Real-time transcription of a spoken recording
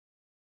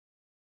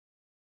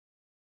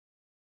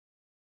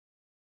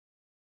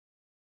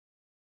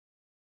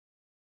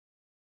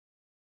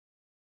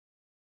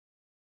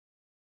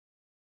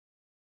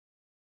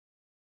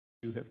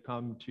who have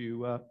come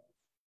to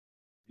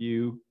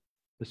view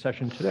the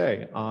session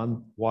today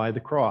on why the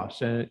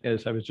cross. And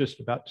as I was just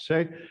about to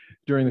say,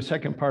 during the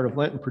second part of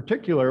Lent in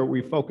particular,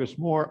 we focus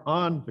more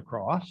on the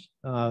cross,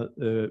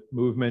 the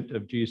movement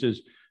of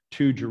Jesus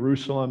to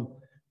Jerusalem,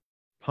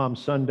 Palm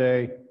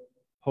Sunday,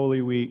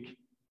 Holy Week,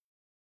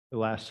 the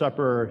Last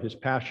Supper, his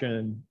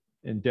passion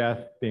and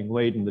death, being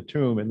laid in the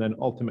tomb, and then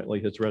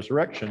ultimately his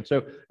resurrection.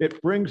 So it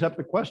brings up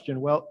the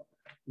question, well,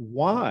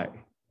 why?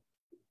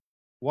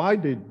 Why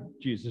did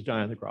Jesus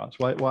die on the cross?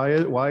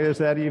 Why is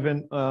that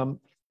even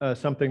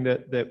something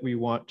that we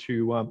want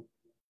to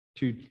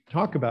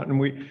talk about? And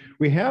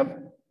we have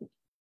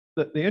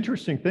the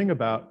interesting thing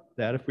about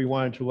that, if we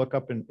wanted to look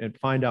up and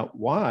find out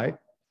why,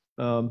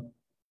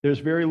 there's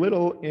very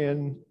little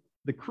in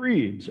the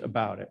creeds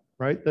about it,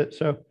 right?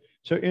 So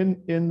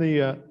in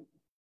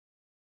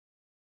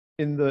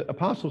the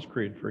Apostles'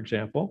 Creed, for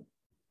example,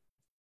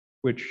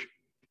 which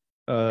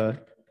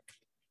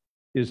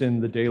is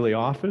in the daily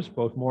office,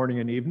 both morning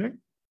and evening,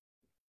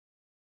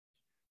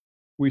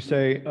 we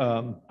say,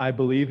 I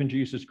believe in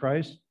Jesus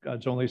Christ,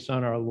 God's only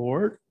Son, our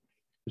Lord, who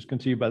was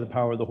conceived by the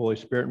power of the Holy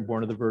Spirit and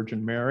born of the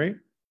Virgin Mary.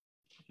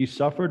 He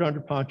suffered under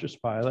Pontius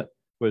Pilate,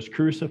 was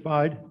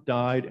crucified,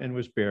 died, and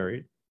was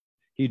buried.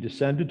 He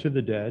descended to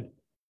the dead,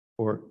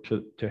 or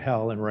to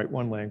hell in right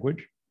one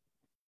language,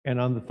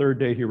 and on the third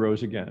day he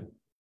rose again.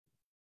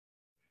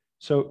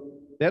 So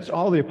that's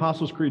all the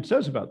Apostles' Creed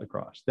says about the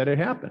cross, that it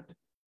happened,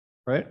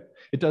 right?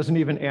 It doesn't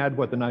even add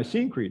what the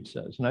Nicene Creed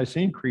says. The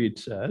Nicene Creed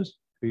says,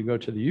 you go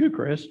to the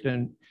Eucharist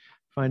and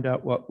find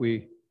out what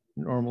we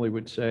normally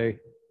would say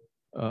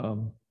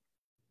in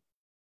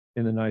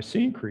the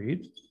Nicene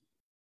Creed,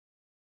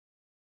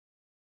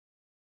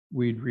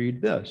 we'd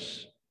read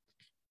this.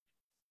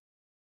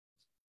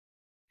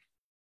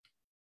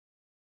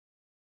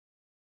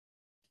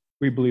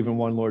 We believe in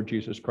one Lord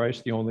Jesus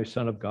Christ, the only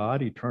Son of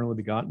God, eternally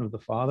begotten of the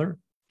Father,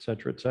 et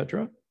cetera, et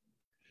cetera.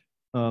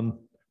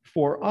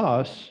 For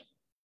us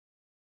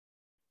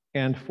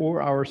and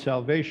for our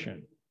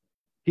salvation,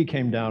 he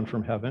came down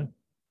from heaven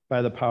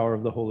by the power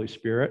of the Holy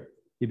Spirit.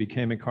 He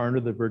became incarnate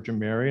of the Virgin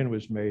Mary and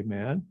was made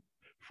man.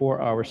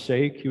 For our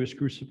sake, he was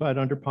crucified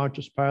under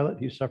Pontius Pilate.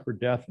 He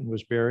suffered death and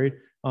was buried.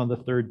 On the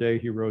third day,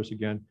 he rose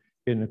again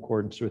in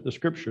accordance with the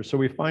Scripture. So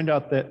we find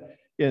out that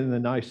in the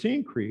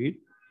Nicene Creed,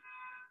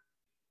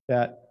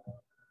 that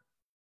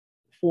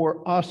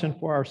for us and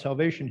for our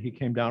salvation, he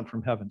came down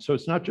from heaven. So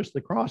it's not just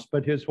the cross,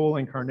 but his whole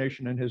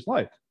incarnation and his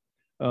life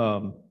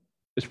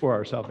is for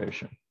our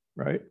salvation,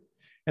 right?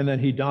 And then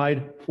he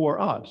died for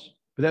us,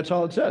 but that's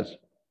all it says.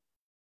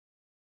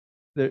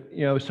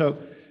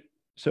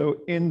 So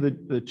in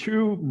the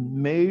two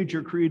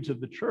major creeds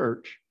of the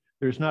church,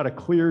 there's not a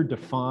clear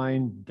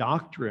defined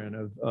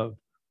doctrine of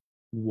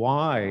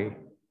why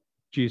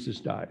Jesus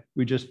died.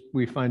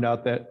 We find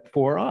out that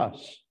for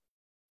us,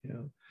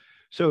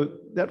 So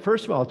that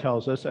first of all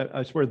tells us,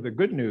 I swear the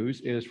good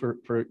news is for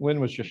Lynn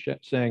was just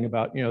saying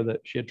about,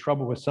 that she had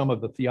trouble with some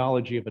of the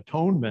theology of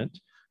atonement,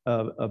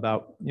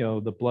 about,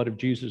 the blood of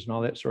Jesus and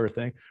all that sort of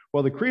thing.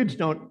 Well, the creeds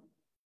don't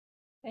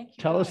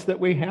tell us that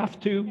we have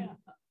to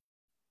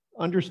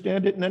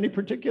understand it in any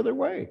particular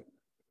way. It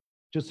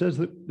just says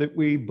that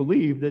we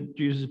believe that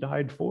Jesus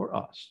died for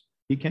us.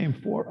 He came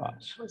for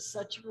us. It was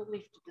such a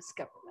relief to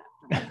discover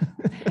that.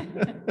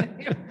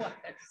 It was.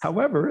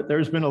 However,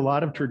 there's been a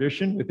lot of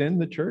tradition within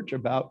the church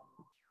about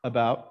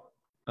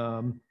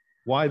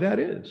why that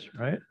is,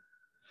 right?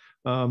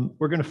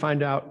 We're going to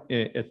find out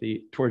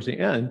towards the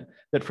end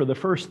that for the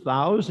first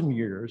 1,000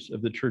 years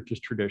of the church's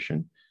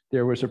tradition,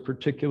 there was a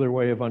particular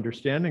way of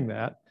understanding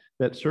that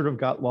sort of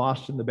got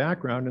lost in the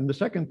background in the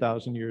second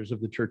 1,000 years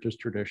of the church's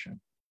tradition.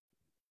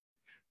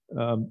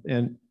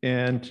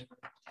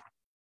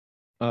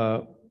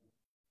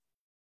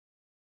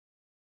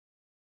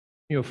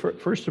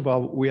 First of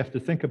all, we have to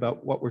think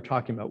about what we're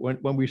talking about.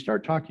 When we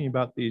start talking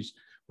about these,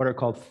 what are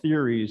called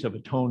theories of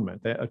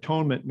atonement,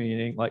 atonement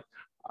meaning like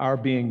our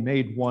being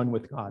made one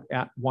with God,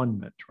 at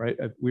one-ment, right?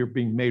 We're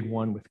being made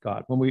one with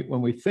God. When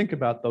we think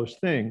about those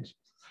things,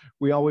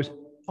 we always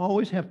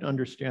have to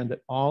understand that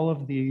all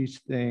of these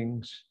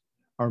things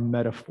are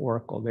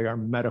metaphorical. They are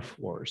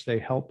metaphors. They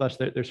help us,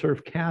 they're sort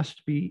of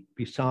cast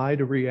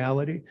beside a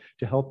reality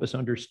to help us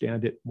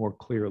understand it more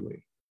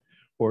clearly,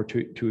 or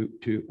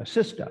to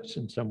assist us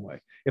in some way.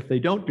 If they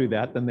don't do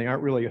that, then they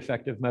aren't really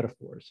effective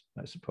metaphors,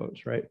 I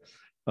suppose, right?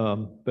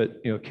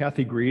 But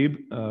Kathy Grebe,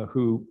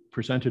 who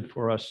presented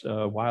for us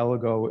a while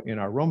ago in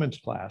our Romans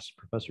class,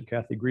 Professor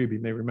Kathy Grebe, you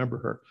may remember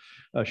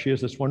her. She has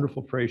this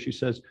wonderful phrase. She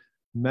says,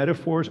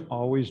 metaphors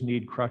always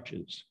need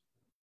crutches.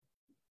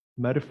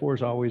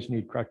 Metaphors always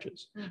need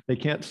crutches. They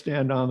can't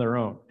stand on their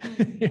own.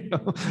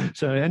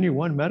 So any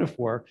one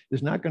metaphor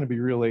is not going to be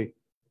really,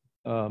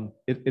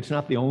 it's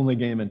not the only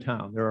game in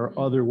town. There are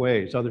other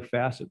ways, other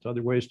facets,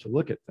 other ways to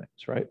look at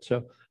things, right?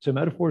 So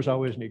metaphors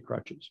always need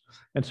crutches.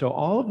 And so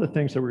all of the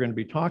things that we're going to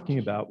be talking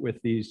about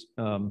with these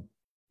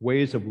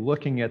ways of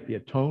looking at the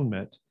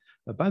atonement,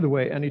 by the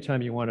way,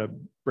 anytime you want to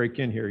break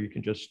in here, you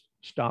can just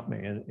stop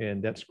me,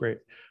 and that's great.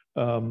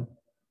 All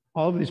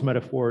of these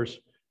metaphors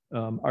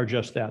are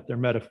just that. They're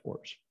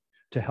metaphors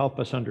to help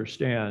us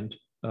understand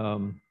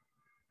or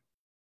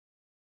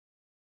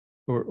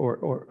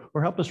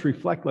help us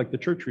reflect like the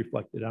church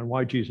reflected on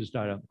why Jesus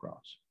died on the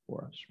cross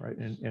for us, right?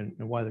 And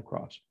why the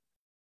cross.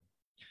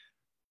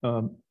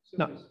 Now,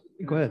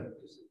 go ahead.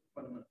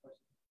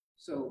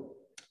 So,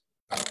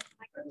 I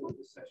know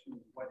this session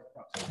is why the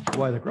cross.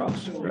 Why the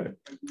cross, so right. Are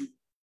you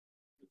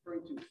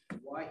referring to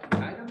why he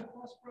died on the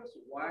cross for us?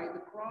 Why the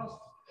cross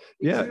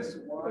exists?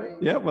 Why?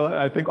 Yeah, well,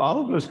 I think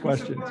all of those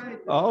questions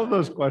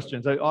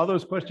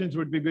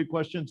would be good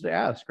questions to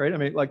ask, right? I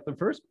mean, like the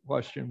first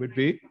question would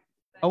be,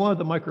 oh,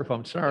 the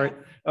microphone, sorry.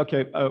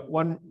 Okay,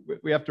 one,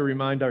 we have to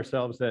remind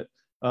ourselves that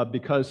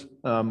because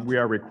we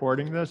are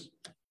recording this,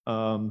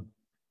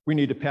 we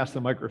need to pass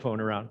the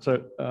microphone around.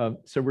 So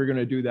we're going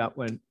to do that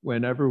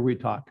whenever we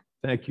talk.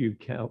 Thank you,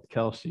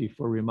 Kelsey,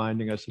 for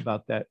reminding us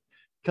about that.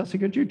 Kelsey,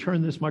 could you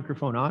turn this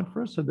microphone on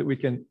for us so that we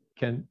can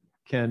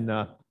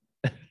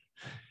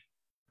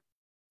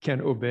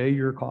obey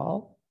your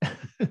call?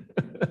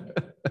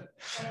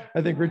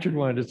 I think Richard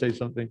wanted to say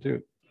something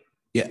too.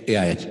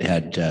 Yeah, I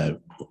had a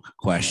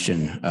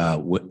question.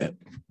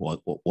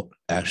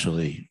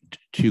 Actually,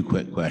 two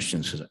quick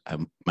questions because I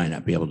might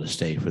not be able to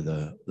stay for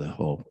the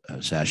whole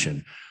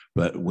session.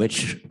 But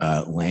which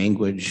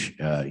language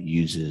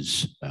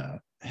uses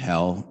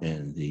hell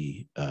in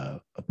the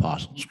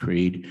Apostles'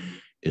 Creed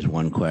is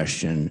one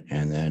question.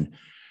 And then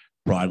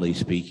broadly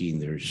speaking,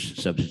 there's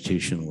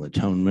substitutional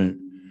atonement.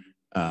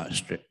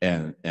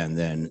 And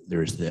then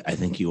there's I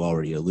think you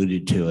already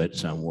alluded to it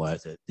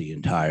somewhat, that the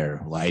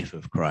entire life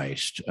of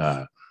Christ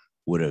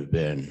would have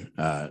been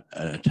an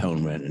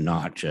atonement and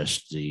not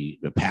just the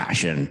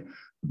passion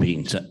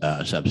being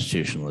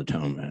substitutional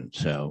atonement.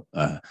 So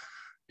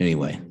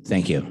anyway,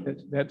 thank you.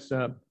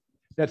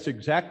 That's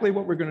exactly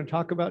what we're going to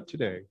talk about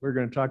today. We're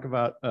going to talk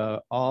about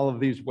all of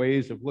these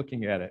ways of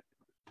looking at it.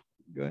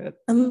 Go ahead.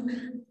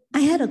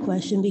 I had a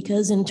question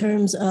because in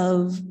terms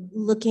of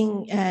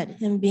looking at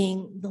him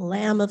being the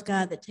Lamb of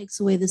God that takes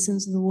away the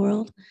sins of the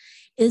world,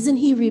 isn't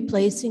he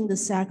replacing the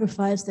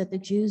sacrifice that the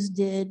Jews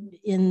did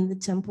in the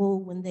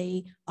temple when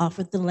they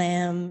offered the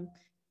lamb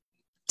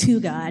to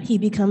God? He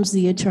becomes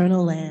the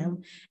eternal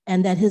lamb,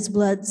 and that his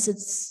blood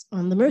sits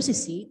on the mercy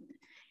seat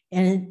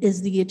and it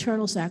is the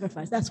eternal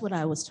sacrifice. That's what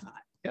I was taught.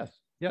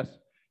 Yes,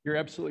 you're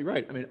absolutely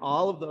right. I mean,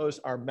 all of those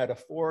are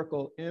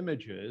metaphorical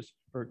images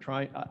for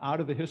trying out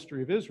of the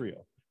history of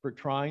Israel, for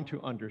trying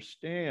to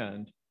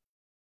understand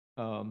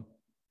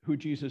who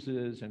Jesus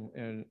is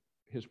and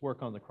his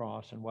work on the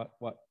cross and what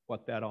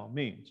that all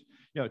means.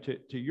 You know,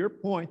 to your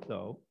point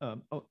though,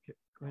 okay,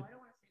 go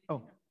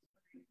ahead.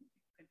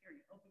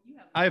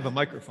 I have a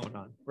microphone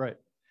on, right?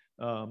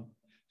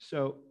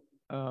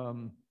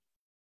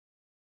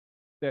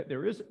 That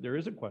there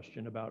is a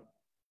question about,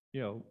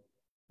 you know,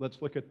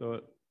 let's look at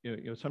the, you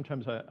know,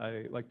 sometimes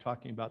I like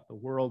talking about the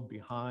world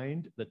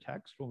behind the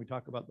text when we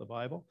talk about the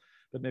Bible,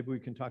 but maybe we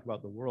can talk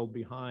about the world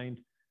behind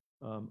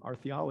our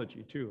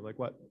theology too. Like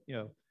what, you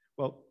know,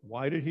 well,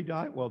 why did he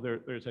die? Well,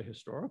 there's a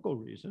historical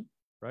reason,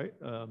 right?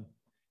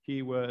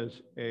 He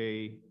was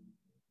a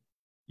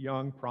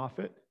young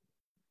prophet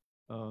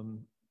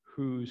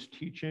whose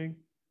teaching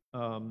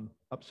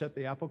upset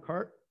the apple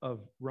cart of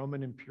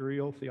Roman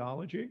imperial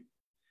theology.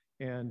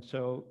 And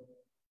so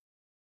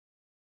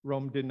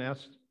Rome didn't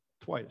ask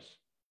twice.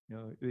 You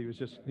know,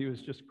 he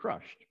was just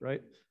crushed,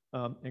 right?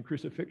 And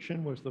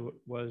crucifixion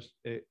was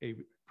a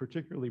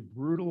particularly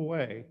brutal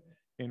way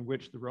in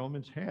which the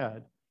Romans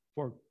had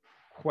for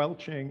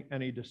quelching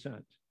any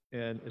dissent.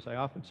 And as I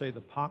often say,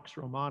 the Pax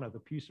Romana, the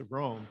peace of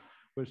Rome,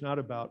 was not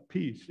about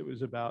peace. It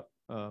was about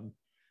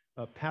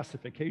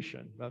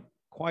pacification, about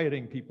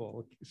quieting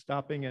people,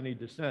 stopping any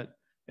dissent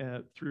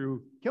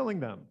through killing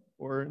them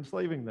or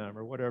enslaving them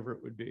or whatever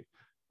it would be.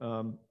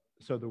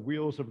 So the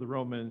wheels of the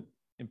Roman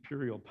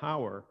imperial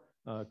power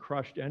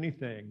crushed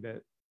anything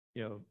that,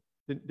 you know,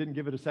 didn't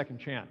give it a second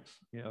chance.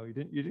 You know, you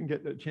didn't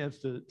get the chance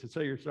to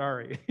say you're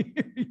sorry.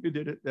 You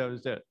did it, that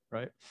was it,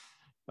 right?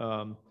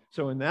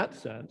 So in that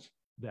sense,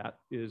 that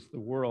is the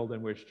world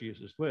in which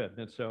Jesus lived.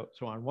 And so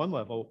on one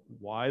level,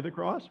 why the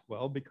cross?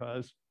 Well,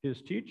 because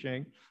his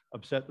teaching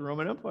upset the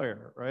Roman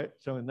Empire, right?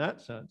 So in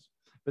that sense,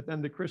 but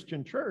then the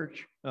Christian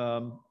church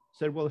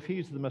said, well, if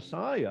he's the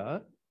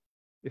Messiah,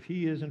 if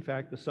he is in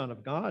fact the Son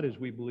of God, as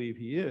we believe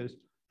he is,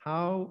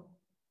 why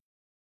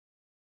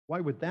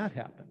would that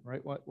happen,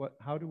 right?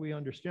 How do we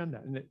understand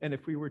that? And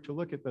if we were to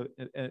look at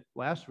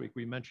last week,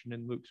 we mentioned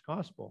in Luke's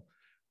gospel,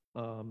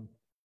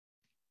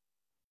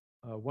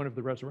 one of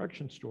the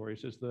resurrection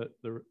stories is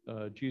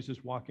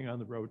Jesus walking on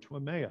the road to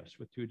Emmaus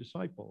with two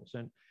disciples,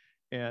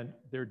 and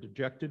they're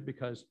dejected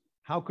because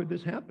how could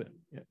this happen?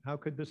 How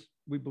could this?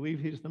 We believe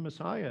he's the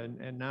Messiah,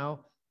 and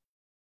now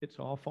it's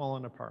all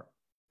fallen apart.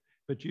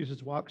 But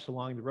Jesus walks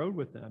along the road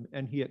with them,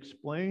 and he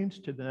explains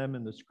to them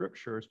in the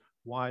scriptures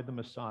why the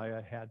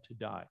Messiah had to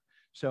die.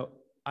 So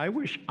I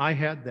wish I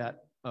had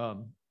that,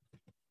 the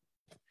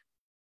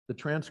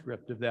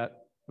transcript of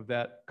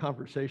that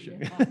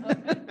conversation.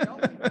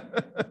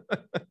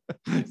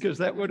 because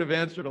that would have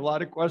answered a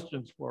lot of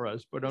questions for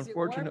us, but Does it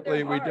warm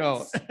unfortunately their we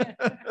don't.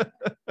 hearts?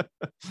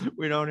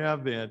 We don't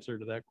have the answer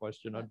to that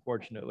question,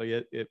 unfortunately.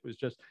 It was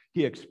just,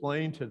 he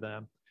explained to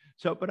them.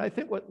 So, but I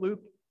think what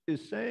Luke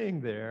is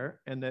saying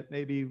there, and that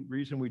maybe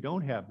reason we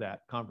don't have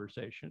that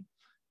conversation,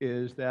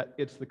 is that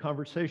it's the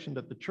conversation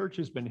that the church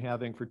has been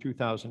having for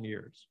 2,000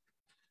 years.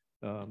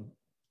 Yeah,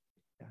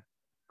 go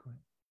ahead.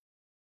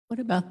 What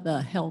about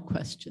the hell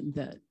question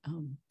that?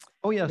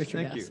 Oh, yes,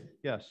 Richard thank you. asked?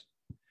 Yes.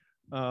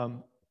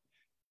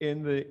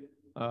 In the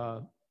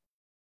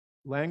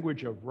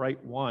language of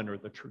Rite One, or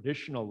the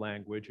traditional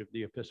language of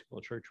the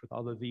Episcopal Church with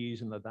all the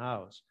these and the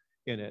thous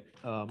in it,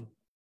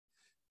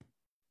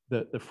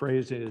 the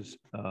phrase is,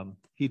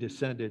 he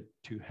descended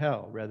to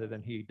hell rather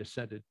than he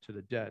descended to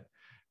the dead.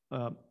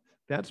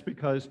 That's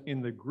because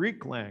in the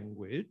Greek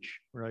language,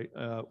 right,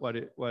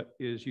 what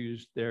is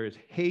used there is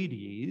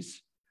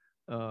Hades,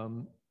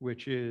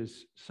 which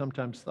is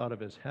sometimes thought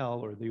of as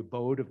hell or the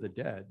abode of the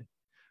dead.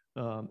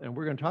 And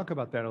we're going to talk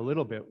about that a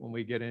little bit when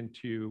we get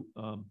into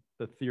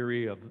the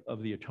theory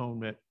of the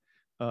atonement.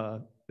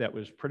 That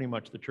was pretty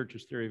much the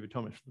church's theory of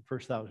atonement for the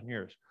first 1,000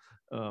 years,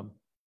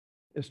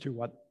 as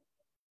to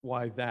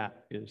why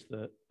that is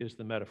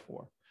the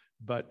metaphor.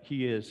 But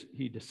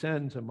he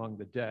descends among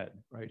the dead,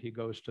 right? He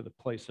goes to the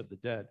place of the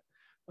dead.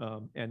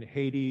 And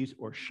Hades,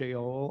 or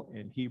Sheol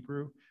in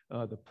Hebrew,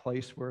 the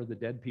place where the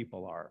dead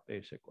people are,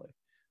 basically.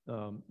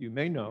 You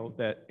may know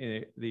that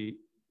the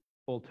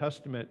Old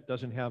Testament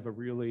doesn't have a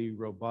really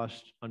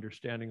robust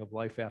understanding of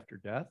life after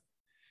death.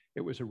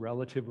 It was a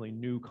relatively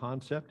new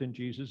concept in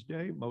Jesus'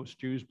 day. Most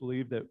Jews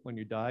believed that when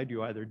you died,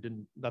 you either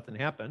nothing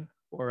happened,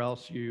 or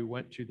else you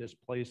went to this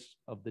place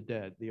of the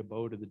dead, the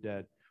abode of the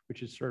dead,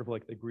 which is sort of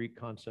like the Greek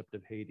concept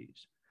of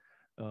Hades,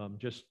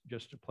 just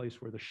a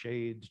place where the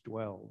shades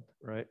dwelled,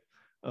 right?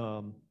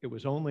 It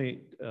was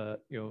only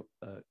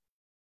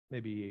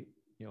maybe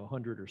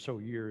 100 or so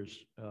years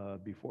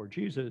before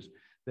Jesus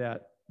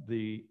that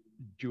the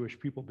Jewish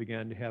people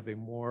began to have a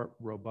more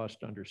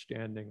robust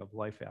understanding of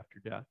life after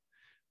death.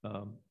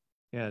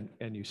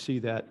 And you see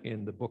that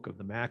in the book of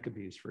the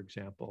Maccabees, for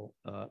example,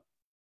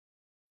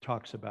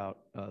 talks about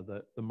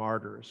the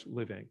martyrs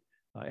living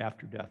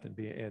after death, and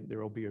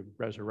there will be a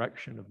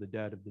resurrection of the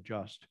dead, of the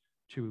just,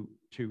 to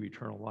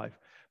eternal life.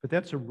 But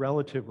that's a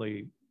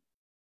relatively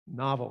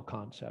novel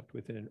concept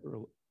within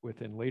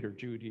later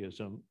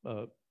Judaism,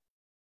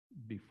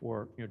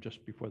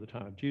 just before the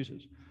time of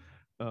Jesus.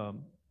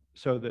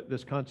 So that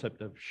this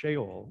concept of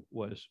Sheol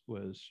was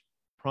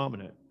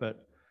prominent,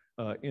 but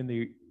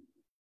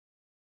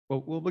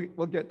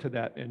we'll get to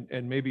that,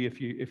 and maybe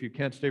if you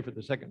can't stay for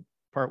the second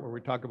part where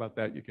we talk about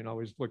that, you can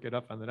always look it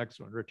up on the next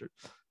one, Richard.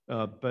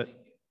 But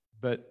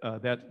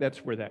that's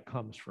where that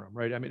comes from,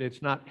 right? I mean,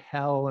 it's not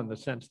hell in the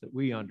sense that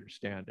we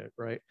understand it,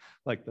 right?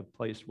 Like the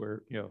place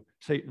where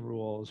Satan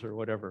rules or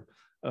whatever.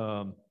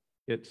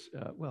 It's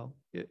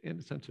in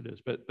a sense it is,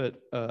 but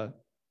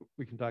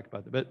we can talk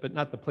about that, but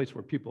not the place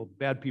where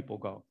bad people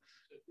go.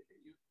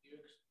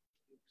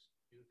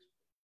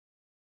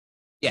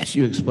 Yes,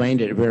 you explained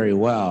it very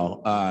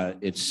well.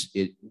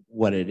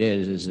 What it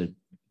is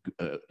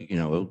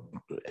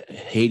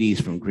Hades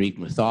from Greek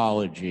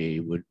mythology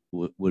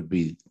would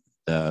be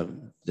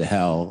the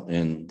hell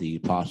in the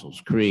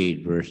Apostles'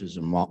 Creed versus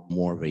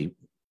more of a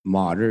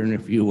modern,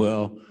 if you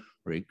will,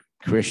 or a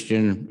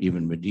Christian,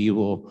 even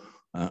medieval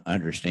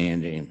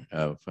understanding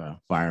of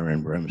fire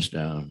and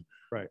brimstone.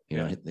 Right.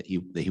 He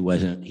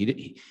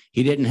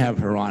didn't have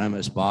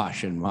Hieronymus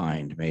Bosch in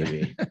mind,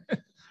 maybe.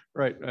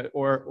 Right.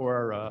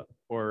 Or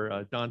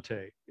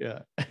Dante. Yeah.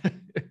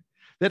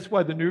 That's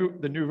why the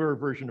newer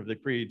version of the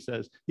creed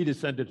says he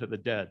descended to the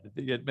dead.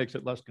 It makes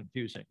it less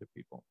confusing to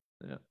people.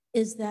 Yeah.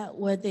 Is that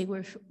what they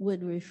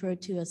would refer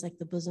to as like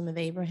the bosom of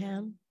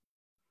Abraham?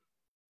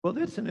 Well,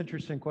 that's an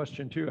interesting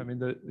question too. I mean,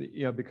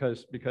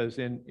 because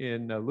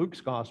in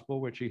Luke's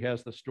gospel, which he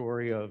has the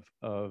story of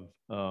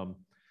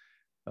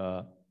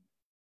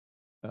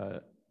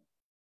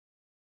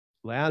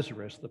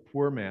Lazarus, the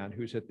poor man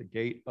who's at the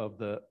gate of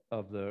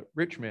the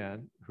rich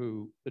man,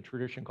 who the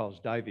tradition calls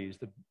Dives.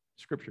 The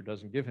scripture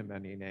doesn't give him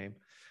any name,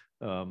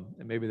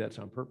 and maybe that's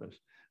on purpose,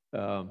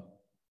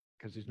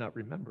 because he's not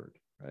remembered,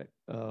 right?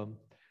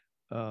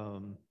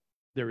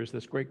 There is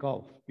this great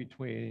gulf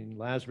between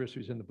Lazarus,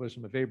 who's in the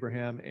bosom of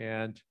Abraham,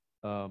 and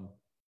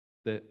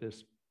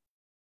this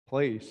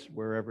place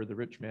wherever the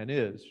rich man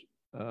is.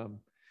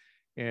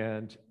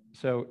 And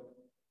so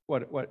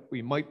what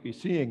we might be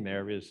seeing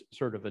there is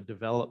sort of a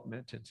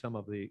development in some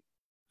of the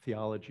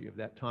theology of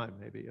that time,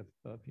 maybe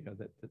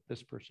that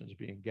this person is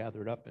being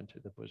gathered up into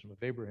the bosom of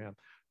Abraham,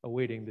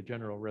 awaiting the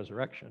general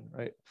resurrection,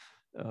 right?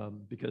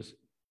 Because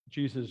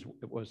Jesus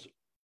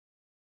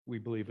we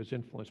believe, was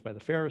influenced by the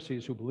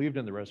Pharisees who believed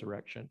in the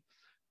resurrection,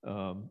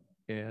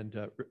 and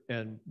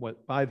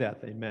what by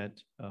that they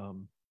meant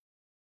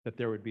that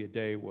there would be a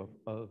day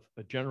of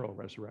a general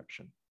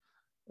resurrection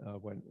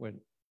when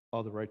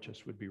all the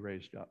righteous would be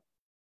raised up.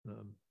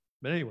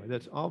 But anyway,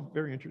 that's all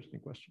very interesting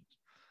questions.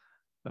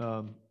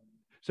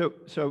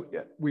 So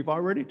we've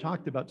already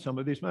talked about some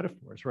of these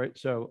metaphors, right?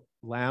 So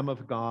Lamb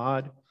of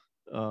God,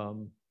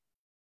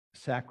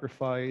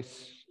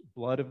 sacrifice,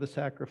 blood of the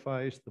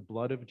sacrifice, the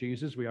blood of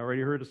Jesus. We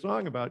already heard a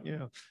song about,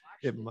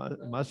 it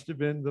must have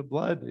been the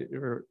blood,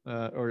 or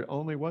it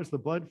only was the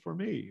blood for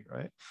me,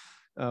 right?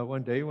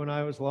 One day when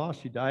I was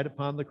lost, he died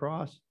upon the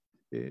cross.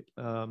 It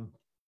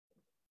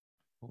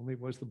only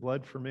was the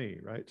blood for me,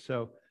 right?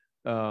 So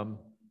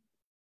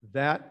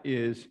that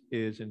is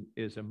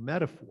a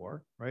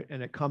metaphor, right?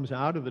 And it comes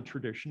out of the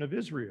tradition of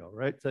Israel,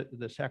 right?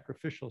 The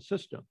sacrificial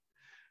system.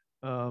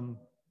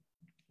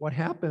 What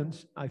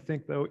happens, I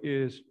think, though,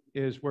 is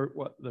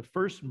what the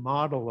first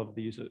model of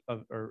these,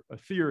 or a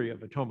theory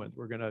of atonement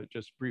we're going to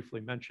just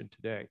briefly mention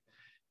today,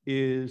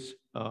 is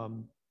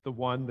the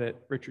one that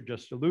Richard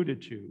just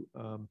alluded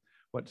to,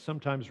 what's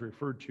sometimes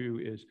referred to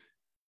is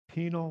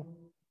penal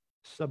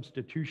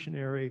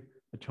substitutionary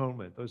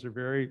atonement. Those are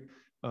very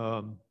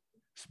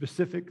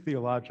specific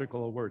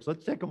theological words.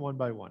 Let's take them one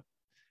by one.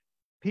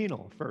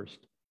 Penal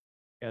first,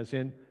 as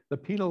in the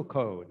penal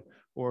code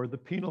or the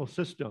penal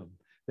system.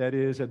 That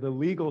is the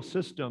legal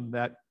system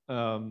that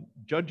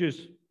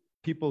judges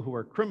people who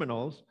are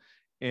criminals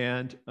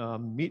and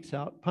metes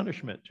out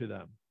punishment to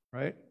them,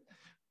 right?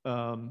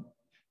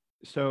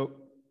 So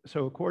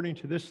according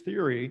to this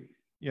theory,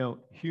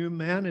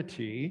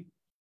 humanity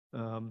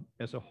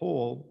as a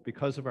whole,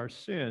 because of our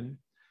sin,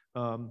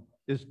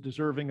 is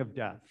deserving of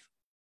death.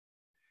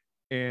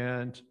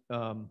 And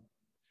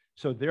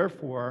so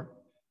therefore,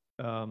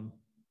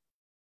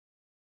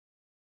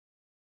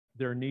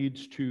 there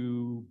needs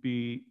to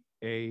be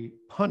a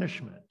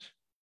punishment,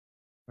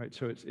 right?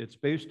 So it's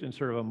based in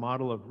sort of a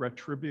model of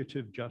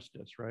retributive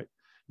justice, right?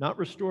 Not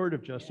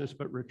restorative justice,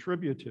 but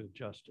retributive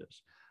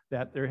justice.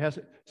 That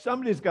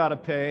somebody's got to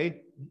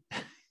pay.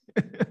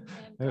 And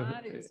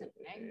God is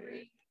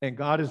angry. And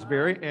God is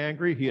very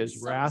angry. He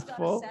is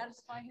wrathful.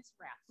 Satisfy his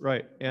wrath.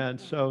 Right. And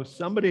so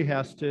somebody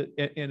has to,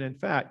 and in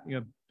fact,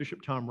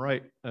 Bishop Tom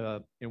Wright,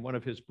 in one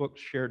of his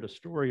books, shared a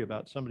story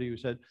about somebody who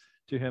said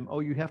to him, "Oh,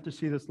 you have to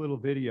see this little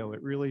video.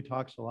 It really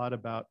talks a lot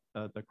about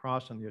the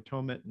cross and the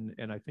atonement,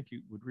 and I think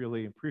you would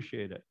really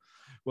appreciate it."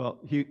 Well,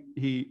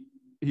 he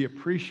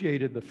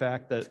appreciated the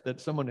fact that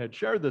someone had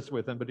shared this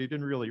with him, but he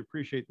didn't really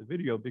appreciate the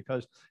video,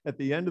 because at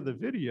the end of the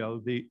video,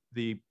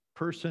 the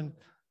person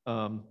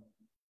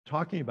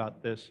talking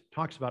about this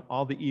talks about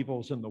all the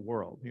evils in the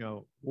world,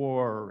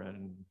 war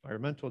and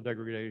environmental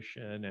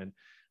degradation and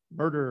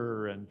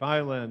murder and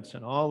violence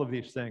and all of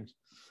these things.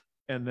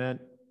 And then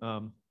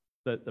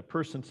the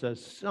person says,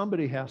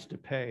 somebody has to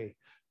pay,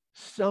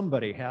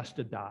 somebody has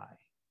to die.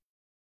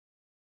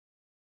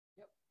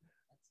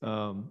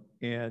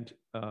 And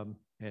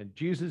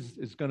Jesus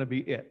is going to be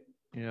it,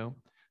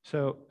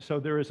 So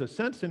there is a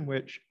sense in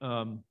which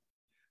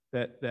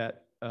that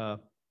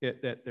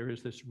there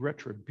is this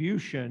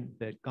retribution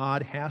that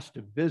God has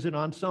to visit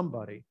on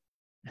somebody,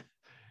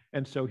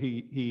 and so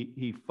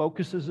he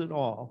focuses it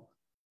all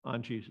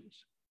on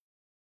Jesus.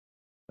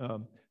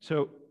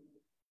 So,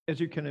 as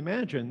you can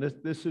imagine,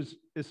 this is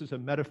a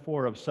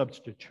metaphor of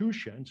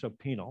substitution, so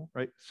penal,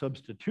 right?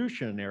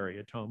 Substitutionary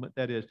atonement.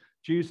 That is,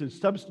 Jesus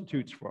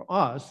substitutes for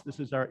us. This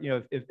is our,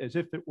 as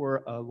if it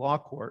were a law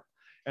court,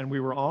 and we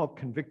were all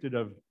convicted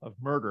of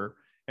murder,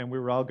 and we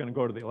were all going to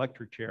go to the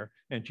electric chair,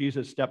 and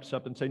Jesus steps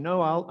up and say,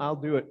 "No, I'll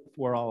do it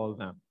for all of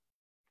them."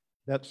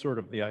 That's sort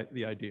of the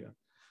idea.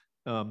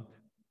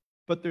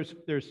 But there's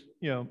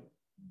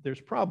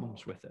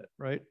problems with it,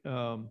 right?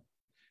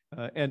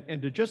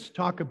 And to just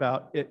talk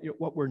about it,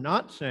 what we're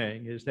not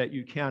saying is that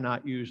you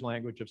cannot use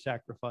language of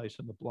sacrifice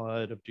and the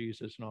blood of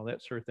Jesus and all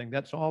that sort of thing.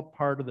 That's all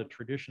part of the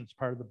tradition. It's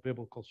part of the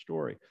biblical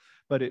story.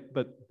 But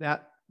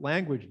that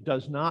language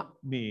does not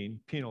mean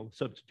penal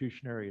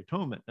substitutionary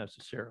atonement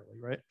necessarily,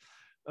 right?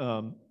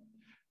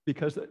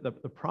 Because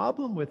the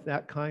problem with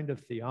that kind of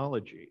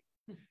theology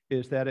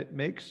is that it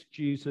makes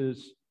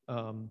Jesus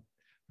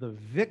the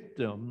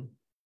victim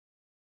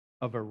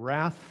of a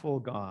wrathful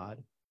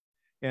God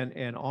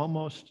and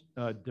almost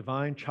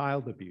divine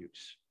child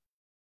abuse.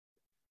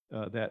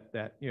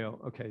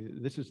 Okay,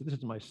 this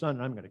is my son,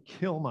 and I'm going to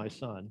kill my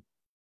son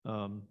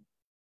to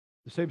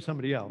save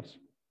somebody else,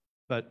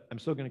 but I'm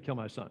still going to kill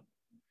my son.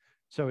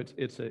 So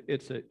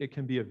it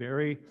can be a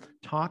very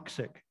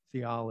toxic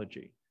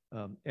theology,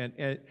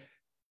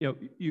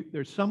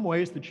 there's some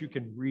ways that you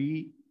can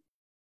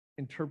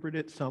reinterpret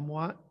it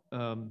somewhat,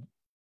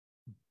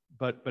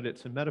 but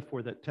it's a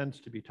metaphor that tends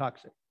to be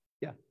toxic.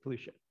 Yeah,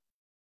 Felicia.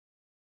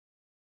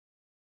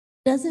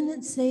 Doesn't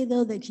it say,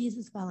 though, that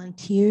Jesus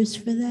volunteers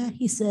for that?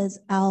 He says,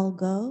 "I'll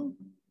go."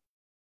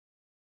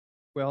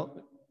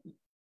 Well,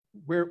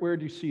 where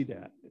do you see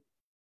that?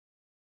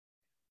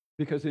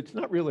 Because it's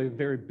not really a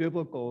very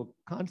biblical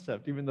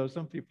concept, even though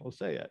some people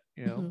say it.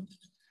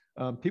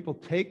 People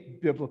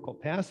take biblical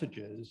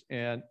passages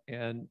and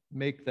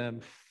make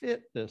them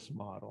fit this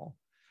model,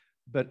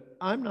 but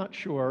I'm not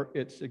sure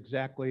it's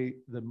exactly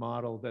the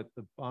model that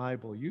the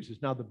Bible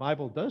uses. Now, the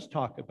Bible does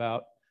talk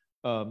about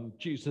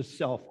Jesus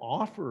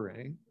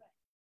self-offering,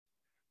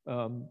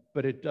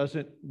 but it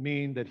doesn't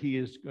mean that he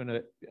is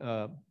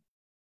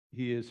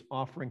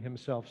offering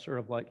himself sort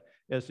of like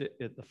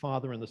the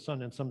Father and the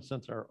Son in some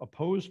sense are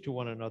opposed to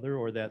one another,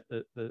 or that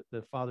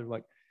the Father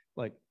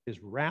like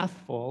is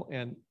wrathful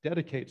and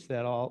dedicates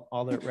that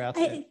all that wrath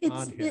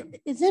on him.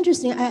 It's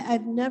interesting.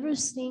 I've never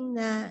seen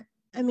that.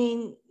 I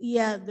mean,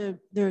 yeah,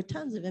 there are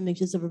tons of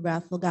images of a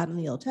wrathful God in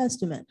the Old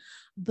Testament,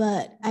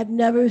 but I've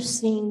never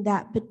seen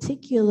that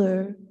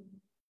particular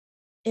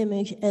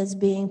image as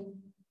being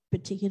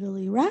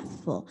particularly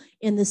wrathful,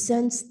 in the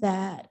sense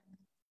that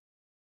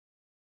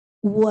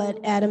what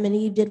Adam and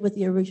Eve did with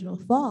the original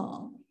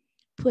fall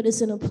put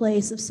us in a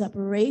place of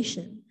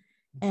separation,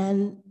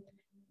 and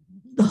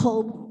the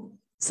whole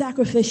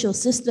sacrificial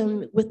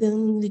system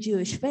within the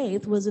Jewish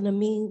faith was a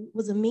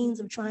means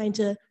of trying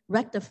to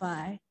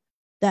rectify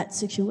that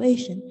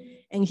situation.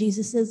 And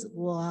Jesus says,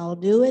 well, I'll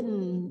do it,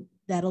 and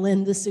that'll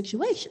end the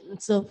situation.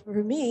 So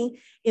for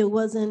me, it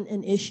wasn't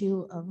an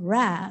issue of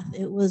wrath.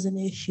 It was an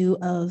issue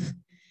of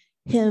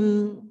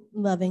him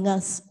loving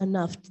us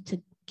enough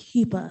to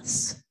keep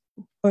us,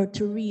 or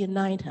to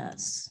reunite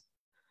us.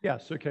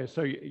 Yes. Okay.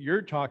 So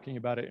you're talking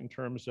about it in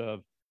terms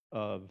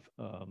of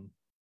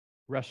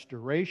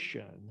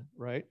restoration,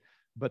 right?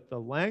 But the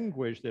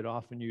language that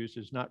often used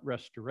is not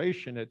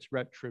restoration; it's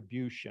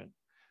retribution.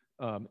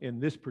 In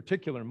this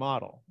particular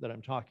model that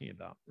I'm talking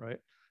about, right?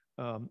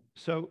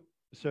 So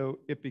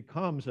it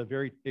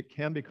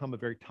can become a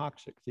very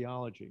toxic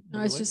theology.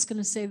 I was just going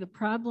to say, the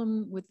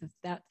problem with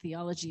that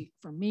theology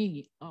for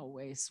me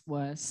always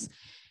was,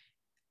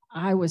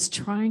 I was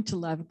trying to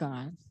love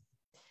God,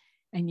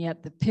 and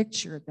yet the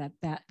picture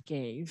that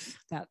gave,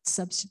 that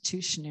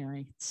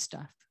substitutionary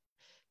stuff,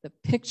 the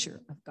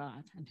picture of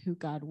God and who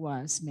God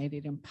was, made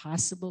it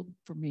impossible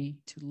for me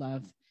to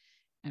love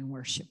and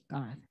worship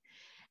God.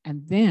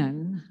 And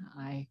then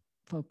I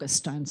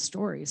focused on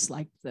stories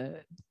like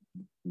the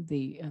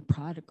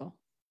prodigal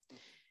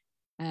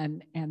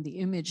and the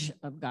image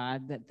of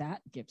God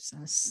that gives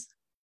us,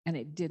 and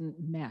it didn't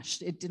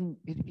mesh. It wouldn't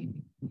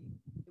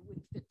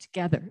fit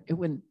together.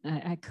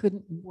 I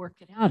couldn't work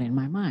it out in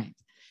my mind.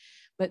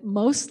 But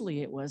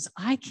mostly it was,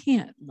 I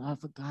can't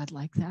love a God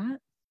like that,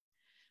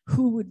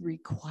 who would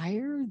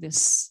require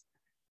this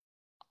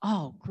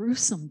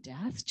gruesome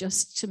death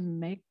just to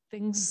make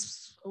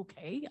things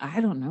okay.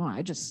 I don't know.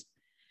 It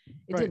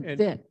didn't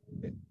fit.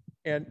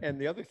 And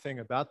the other thing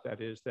about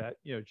that is that,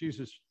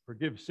 Jesus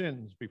forgives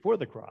sins before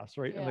the cross,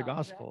 right? In the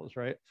Gospels,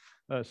 right?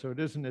 So it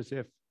isn't as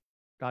if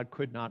God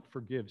could not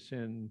forgive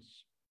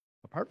sins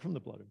apart from the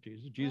blood of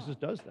Jesus. Jesus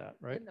does that,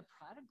 right? And the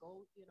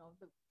prodigal,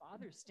 the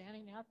father's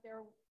standing out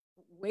there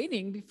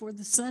waiting before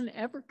the son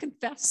ever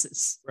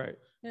confesses. Right.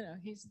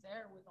 He's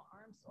there with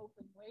arms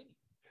open waiting.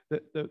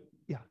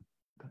 Yeah.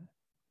 Go ahead.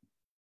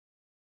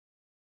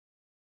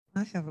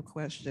 I have a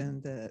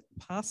question that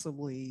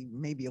possibly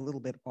may be a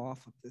little bit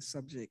off of the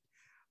subject,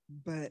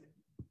 but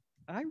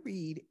I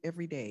read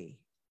every day,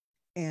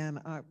 and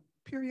I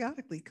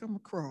periodically come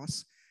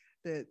across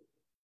that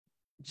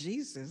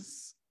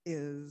Jesus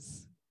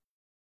is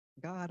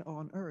God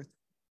on earth.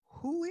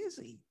 Who is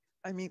he?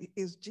 I mean,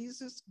 is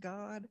Jesus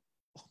God?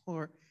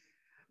 Or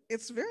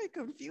it's very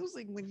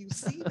confusing when you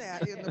see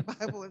that in the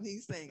Bible and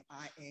he's saying,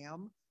 I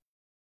am.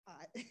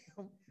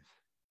 Well,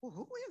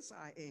 who is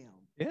I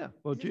am? Yeah,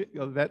 well,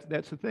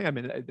 that's the thing. I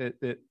mean,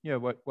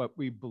 what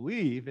we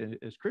believe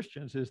as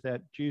Christians is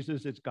that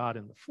Jesus is God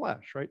in the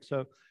flesh, right?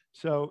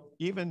 So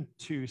even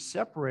to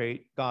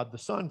separate God the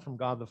Son from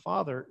God the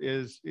Father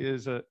there's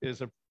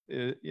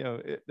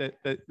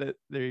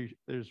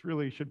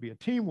really should be a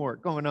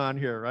teamwork going on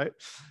here, right?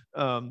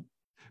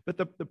 But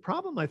the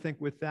problem, I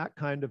think, with that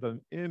kind of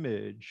an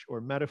image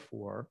or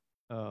metaphor,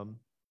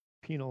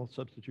 penal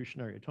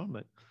substitutionary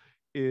atonement,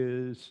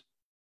 is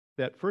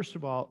that, first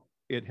of all,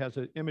 it has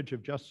an image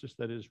of justice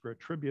that is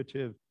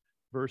retributive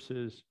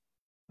versus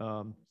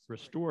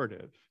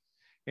restorative.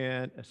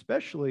 And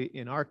especially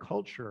in our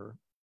culture,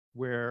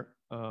 where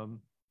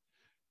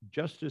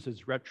justice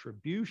as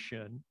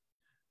retribution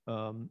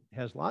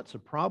has lots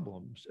of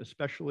problems,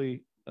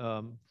 especially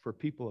for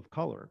people of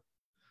color.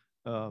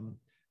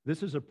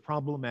 This is a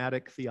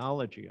problematic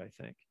theology, I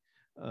think.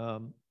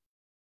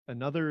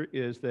 Another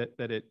is that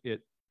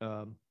it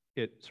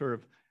sort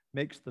of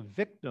makes the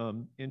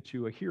victim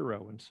into a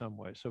hero in some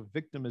way. So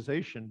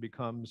victimization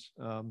becomes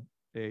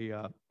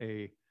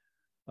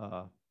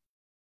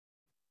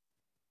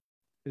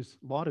is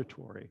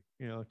laudatory.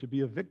 To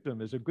be a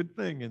victim is a good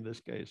thing in this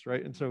case,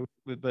 right? And so,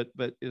 but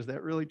is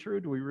that really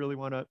true? Do we really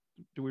want to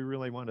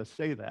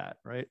say that,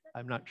 right?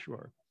 I'm not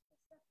sure.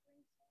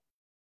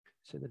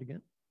 Say that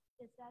again.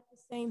 Is that the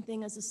same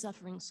thing as a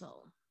suffering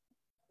soul?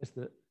 Is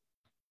that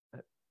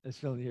the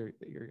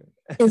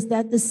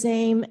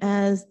same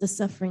as the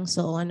suffering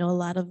soul? I know a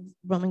lot of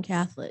Roman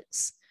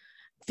Catholics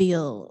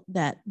feel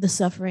that the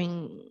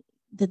suffering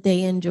that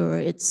they endure,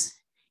 it's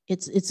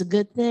a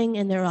good thing,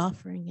 and they're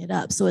offering it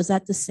up. So is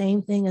that the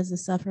same thing as the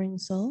suffering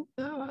soul?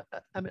 No,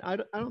 I mean, I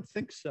don't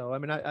think so. I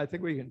mean, I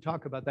think we can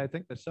talk about that. I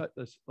think the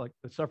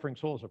suffering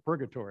soul is a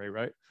purgatory,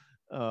 right?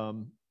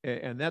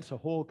 And that's a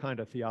whole kind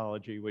of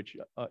theology, which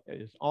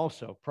is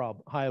also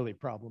highly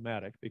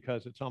problematic,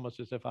 because it's almost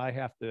as if I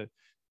have to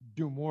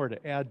do more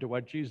to add to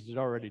what Jesus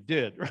already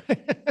did,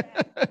 right?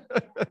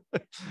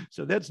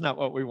 So that's not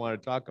what we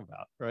want to talk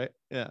about, right?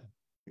 Yeah.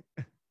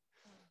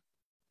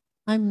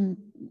 I'm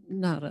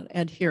not an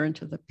adherent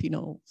to the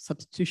penal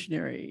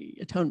substitutionary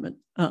atonement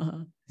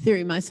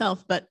theory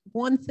myself, but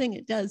one thing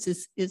it does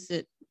is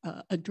it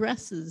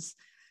addresses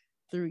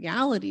the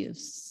reality of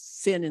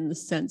sin, in the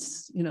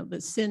sense,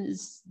 that sin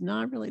is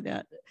not really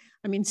that.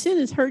 I mean, sin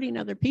is hurting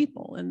other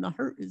people, and the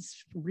hurt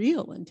is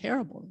real and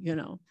terrible,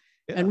 Yeah.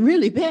 and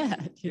really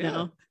bad,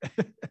 Yeah.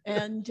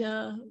 And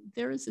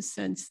there is a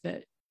sense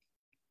that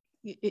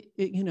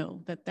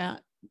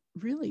that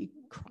really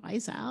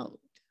cries out.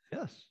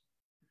 Yes.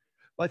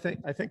 Well,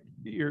 I think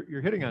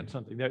you're hitting on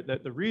something,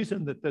 that the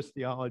reason that this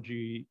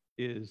theology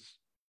is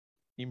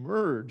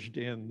emerged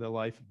in the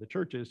life of the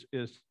churches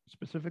is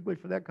specifically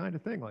for that kind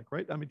of thing, like,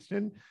 right? I mean,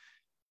 sin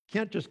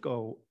can't just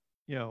go,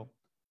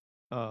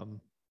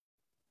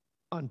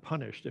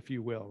 unpunished, if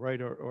you will,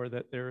 right? Or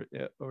that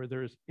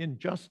there's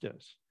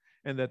injustice,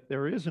 and that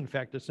there is, in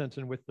fact, a sense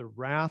in which the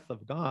wrath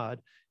of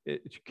God,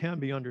 it can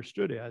be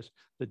understood as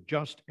the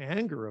just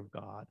anger of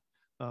God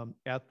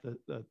at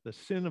the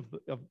sin of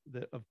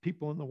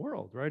people in the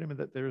world, right? I mean,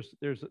 that there's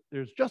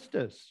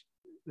justice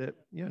that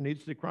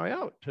needs to cry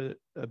out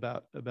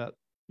about the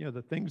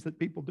things that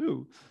people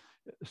do.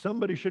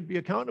 Somebody should be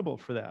accountable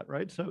for that,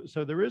 right?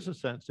 So there is a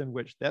sense in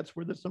which that's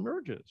where this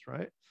emerges,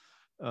 right?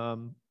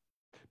 But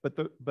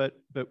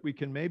we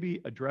can maybe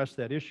address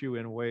that issue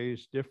in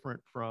ways different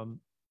from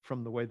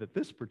the way that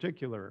this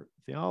particular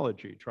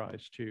theology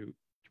tries to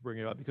bring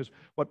it up, because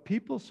what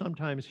people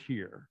sometimes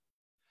hear,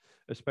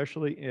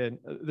 especially in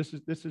this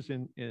is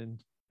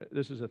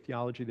a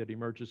theology that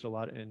emerges a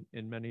lot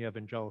in many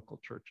evangelical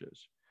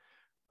churches,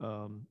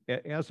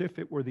 as if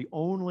it were the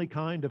only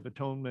kind of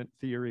atonement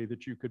theory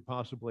that you could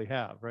possibly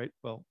have, right?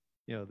 Well,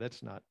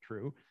 that's not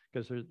true,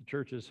 because the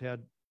churches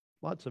had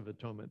lots of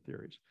atonement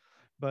theories.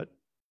 But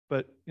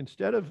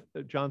instead of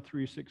John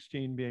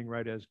 3:16 being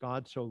right, as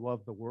God so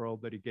loved the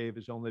world that he gave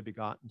his only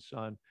begotten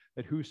son,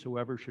 that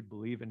whosoever should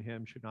believe in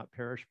him should not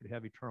perish but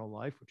have eternal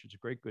life, which is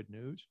great good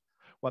news.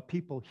 What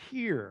people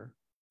hear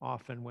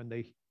often when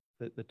the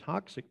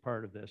toxic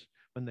part of this,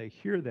 when they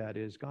hear that,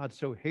 is God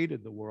so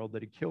hated the world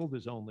that he killed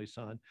his only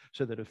son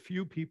so that a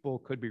few people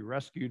could be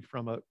rescued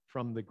from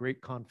the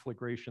great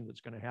conflagration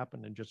that's going to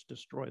happen and just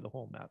destroy the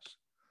whole mess.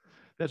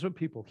 That's what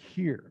people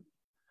hear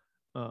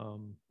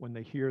when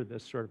they hear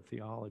this sort of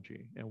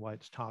theology, and why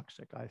it's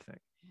toxic, I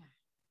think.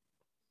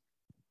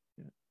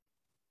 Yeah.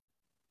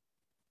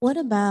 What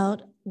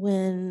about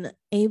when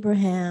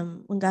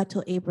God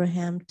told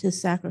Abraham to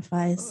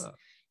sacrifice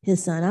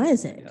his son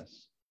Isaac?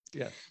 Yes.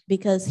 Yes.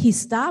 Because he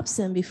stops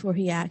him before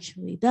he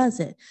actually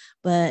does it.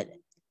 But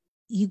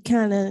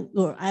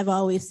I've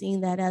always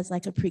seen that as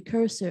like a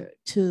precursor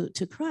to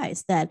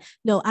Christ, that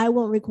no, I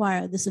won't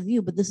require this of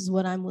you, but this is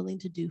what I'm willing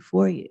to do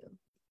for you.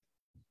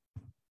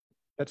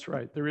 That's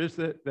right. There is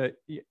the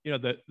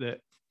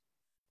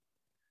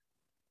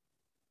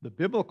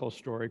biblical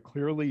story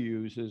clearly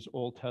uses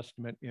Old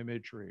Testament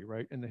imagery,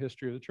 right? And the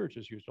history of the church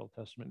has used Old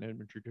Testament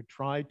imagery to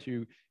try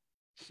to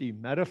see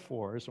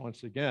metaphors,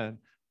 once again,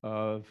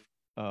 of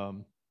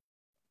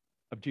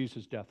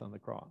Jesus' death on the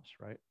cross,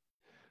 right?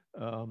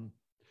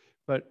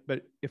 But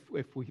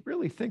if we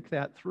really think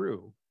that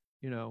through,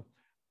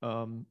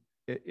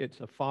 it's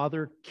a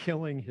father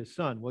killing his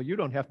son. Well, you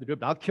don't have to do it,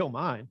 but I'll kill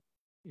mine,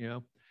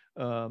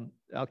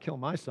 I'll kill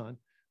my son,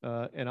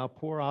 and I'll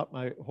pour out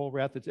my whole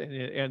wrath.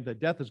 And the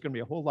death is going to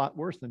be a whole lot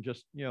worse than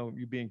just,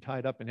 you being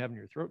tied up and having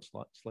your throat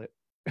slit.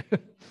 It's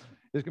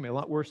going to be a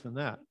lot worse than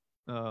that.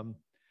 I'm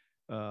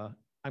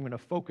going to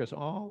focus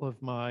all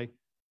of my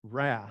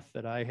wrath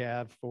that I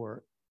have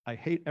I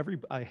hate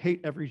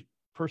every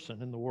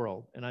person in the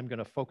world, and I'm going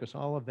to focus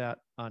all of that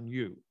on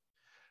you.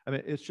 I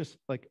mean, it's just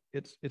like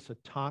it's a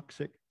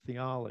toxic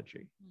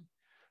theology,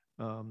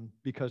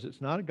 because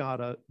it's not a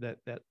God that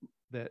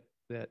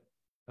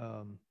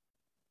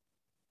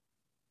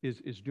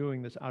is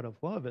doing this out of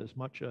love as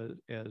much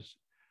as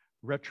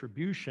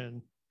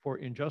retribution for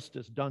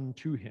injustice done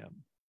to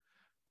him,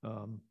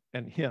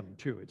 and him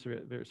too. It's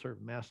a very sort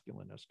of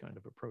masculinist kind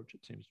of approach,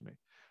 it seems to me.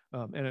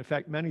 And in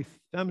fact, many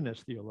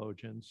feminist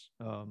theologians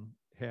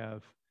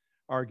have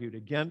argued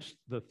against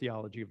the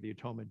theology of the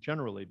atonement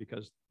generally,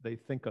 because they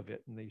think of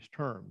it in these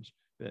terms,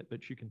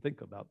 that you can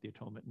think about the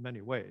atonement in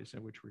many ways,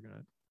 in which we're going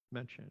to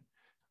mention.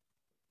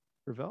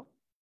 Ravel?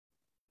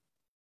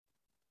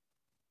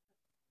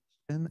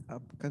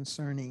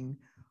 Concerning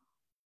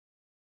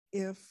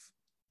if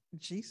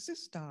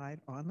Jesus died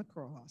on the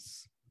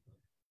cross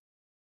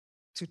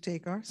to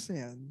take our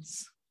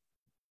sins,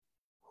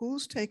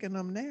 who's taking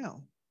them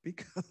now?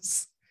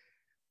 Because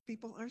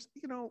people are,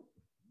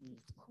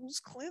 who's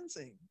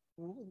cleansing?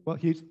 Well,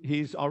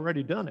 he's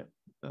already done it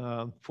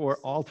for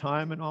all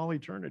time and all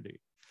eternity,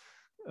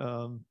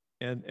 and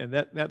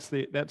that's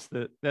the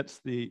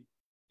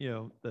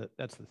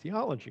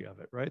theology of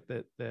it, right?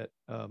 That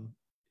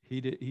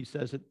He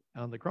says it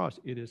on the cross,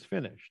 it is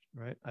finished,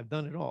 right? I've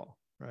done it all,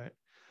 right?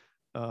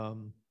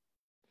 And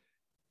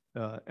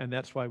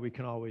that's why we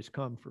can always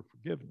come for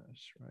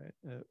forgiveness, right?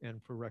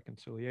 And for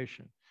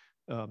reconciliation.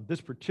 This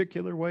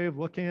particular way of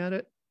looking at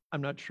it,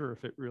 I'm not sure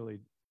if it really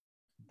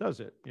does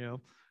it,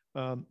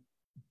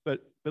 but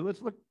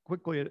let's look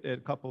quickly at a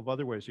couple of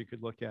other ways you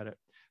could look at it.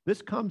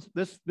 This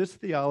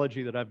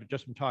theology that I've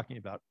just been talking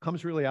about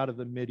comes really out of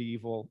the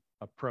medieval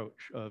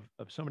approach of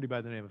somebody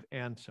by the name of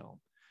Anselm.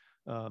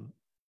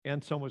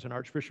 Anselm was an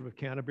Archbishop of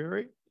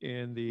Canterbury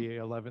in the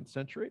 11th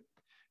century,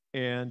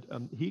 and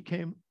he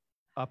came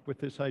up with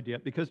this idea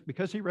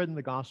because he read in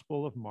the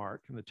Gospel of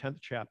Mark in the 10th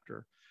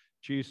chapter,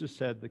 Jesus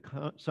said,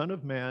 the Son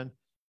of Man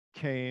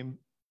came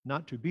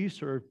not to be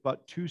served,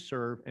 but to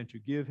serve and to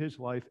give his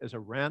life as a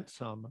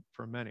ransom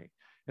for many.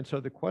 And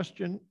so the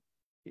question,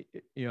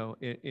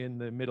 in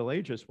the Middle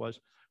Ages was,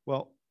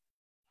 well,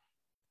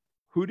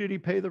 who did he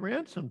pay the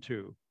ransom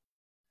to?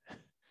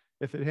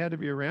 If it had to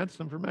be a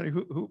ransom for many,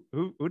 who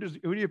do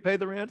you pay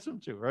the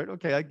ransom to, right?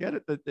 Okay, I get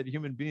it that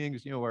human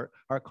beings,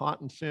 are caught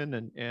in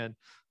sin and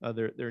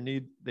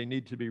they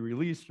need to be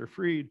released or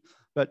freed,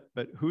 but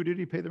who did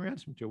he pay the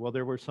ransom to? Well,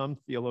 there were some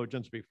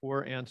theologians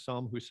before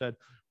Anselm who said,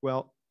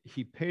 well,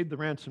 he paid the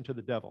ransom to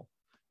the devil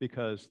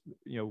because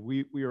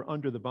we are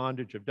under the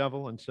bondage of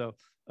devil, and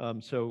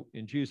so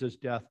in Jesus'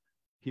 death,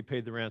 he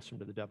paid the ransom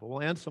to the devil.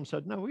 Well, Anselm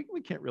said, no,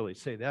 we can't really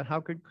say that. How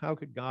could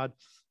God?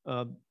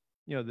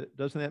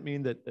 Doesn't that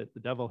mean that the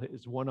devil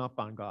is one up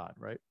on God,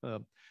 right?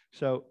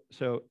 So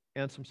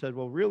Anselm said,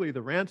 well, really,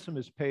 the ransom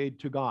is paid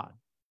to God.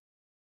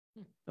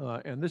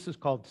 And this is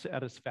called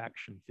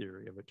satisfaction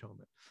theory of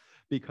atonement,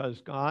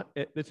 because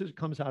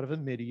comes out of a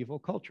medieval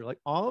culture. Like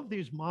all of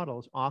these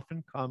models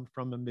often come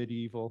from a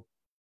medieval,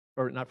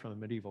 or not from a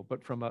medieval,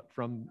 but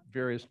from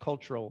various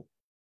cultural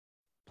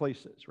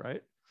places,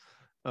 right?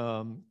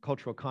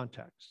 Cultural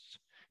contexts.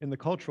 In the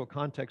cultural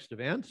context of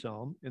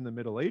Anselm in the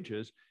Middle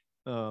Ages,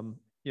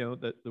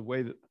 that the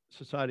way that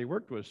society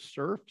worked was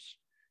serfs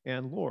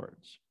and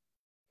lords,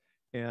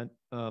 and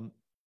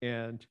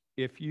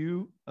if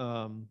you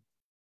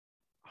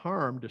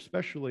harmed,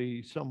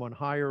 especially someone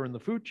higher in the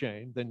food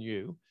chain than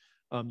you,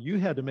 you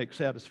had to make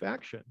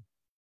satisfaction,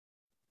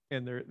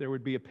 and there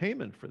would be a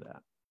payment for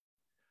that.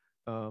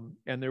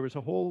 And there was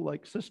a whole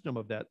system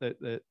of that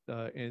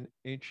in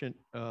ancient,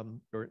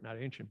 or not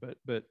ancient,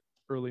 but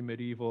early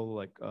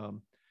medieval,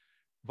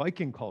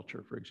 Viking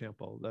culture, for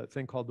example, the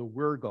thing called the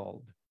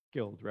Wergild,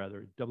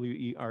 rather,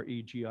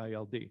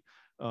 Weregild.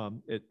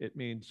 It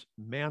means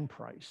man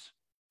price.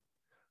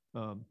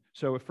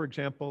 So if, for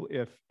example,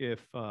 if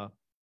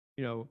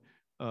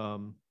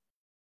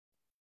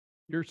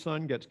your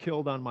son gets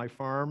killed on my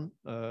farm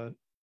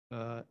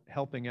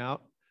helping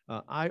out,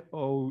 I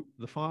owe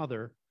the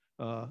father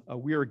a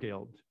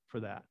Weregild for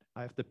that.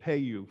 I have to pay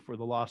you for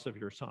the loss of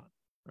your son,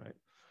 right?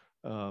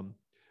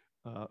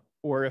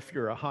 Or if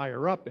you're a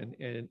higher up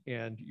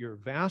and your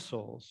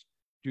vassals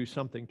do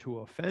something to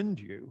offend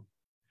you,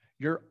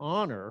 your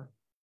honor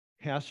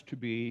has to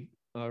be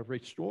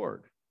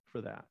restored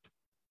for that.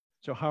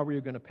 So how are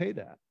you going to pay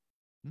that?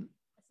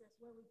 That's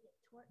where we get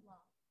tort law.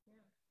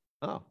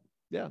 Yeah. Oh,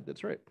 yeah,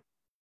 that's right.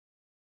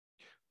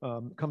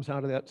 Comes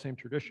out of that same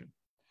tradition.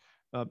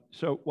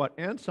 So what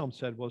Anselm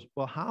said was,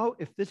 well, how,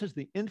 if this is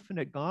the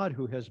infinite God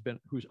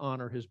whose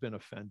honor has been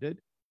offended,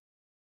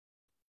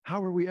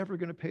 how are we ever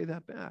going to pay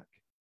that back?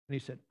 And he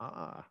said,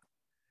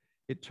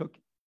 it took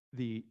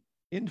the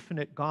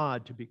infinite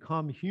God to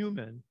become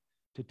human,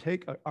 to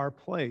take our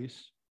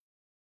place,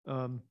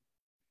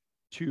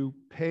 to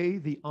pay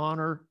the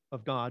honor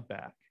of God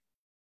back,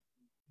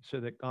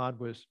 so that God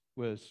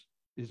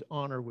his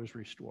honor was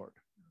restored,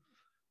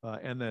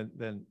 and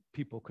then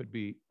people could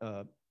be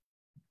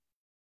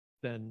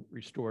then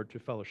restored to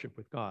fellowship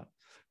with God.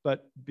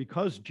 But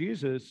because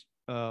Jesus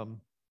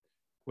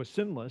was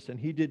sinless and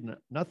he did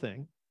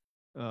nothing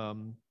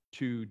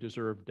to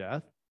deserve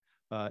death,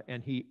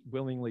 and he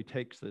willingly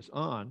takes this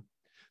on,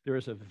 there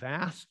is a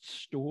vast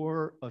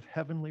store of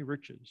heavenly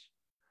riches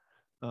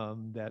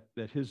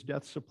that his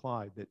death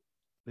supplied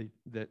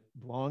that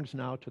belongs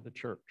now to the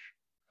church.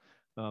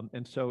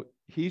 And so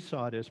he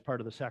saw it as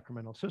part of the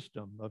sacramental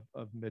system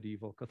of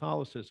medieval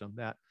Catholicism,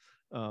 that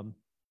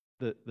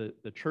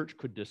the church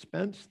could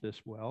dispense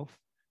this wealth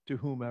to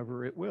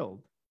whomever it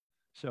willed.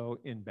 So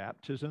in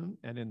baptism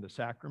and in the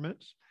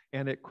sacraments,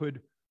 and it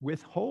could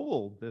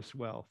withhold this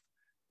wealth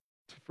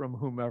from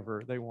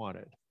whomever they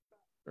wanted,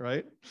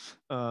 right?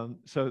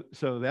 So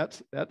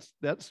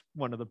that's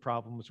one of the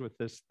problems with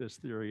this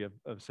theory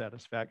of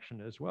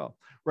satisfaction as well.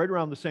 Right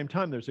around the same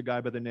time, there's a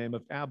guy by the name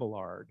of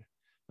Abelard,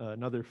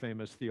 another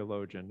famous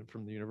theologian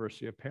from the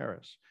University of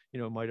Paris.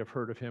 Might have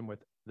heard of him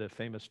with the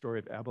famous story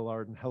of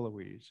Abelard and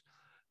Heloise.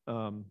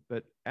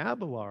 But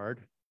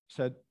Abelard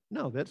said,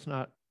 no, that's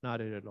not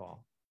it at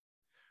all.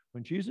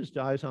 When Jesus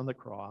dies on the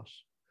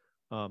cross,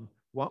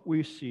 what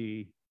we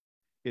see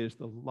is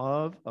the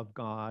love of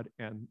God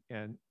and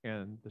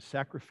the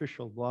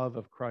sacrificial love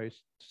of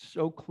Christ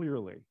so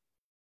clearly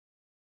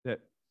that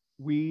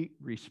we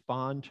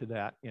respond to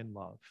that in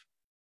love.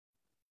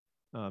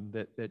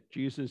 that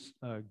Jesus,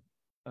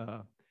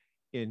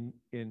 in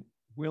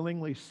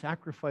willingly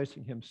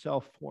sacrificing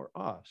himself for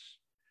us,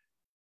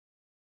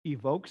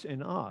 evokes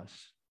in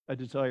us a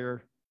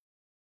desire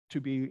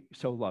to be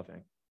so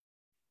loving.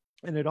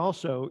 And it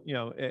also,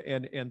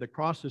 and the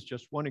cross is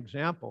just one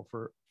example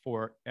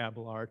for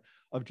Abelard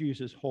of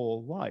Jesus'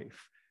 whole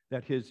life,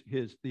 that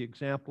the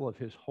example of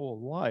his whole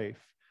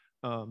life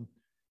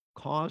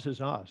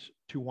causes us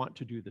to want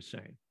to do the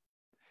same,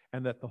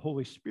 and that the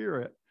Holy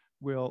Spirit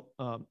will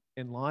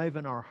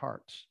enliven our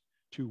hearts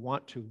to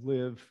want to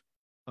live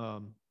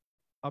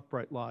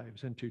upright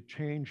lives and to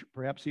change,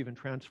 perhaps even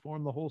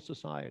transform the whole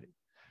society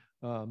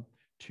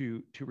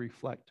to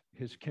reflect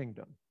his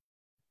kingdom.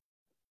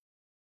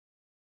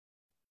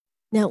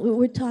 Now,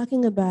 we're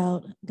talking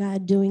about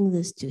God doing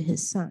this to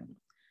his son.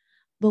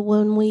 But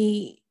when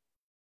we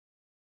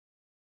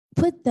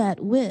put that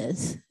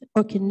with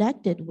or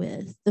connected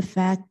with the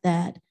fact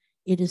that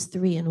it is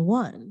 3 in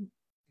 1,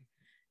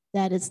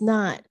 that it's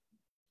not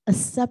a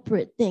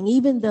separate thing,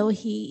 even though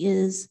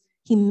he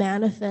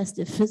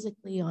manifested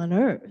physically on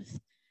earth,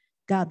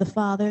 God the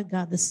Father,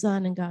 God the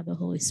Son, and God the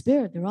Holy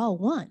Spirit, they're all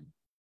one.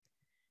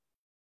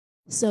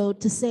 So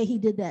to say he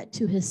did that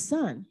to his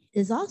son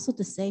is also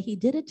to say he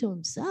did it to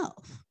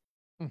himself.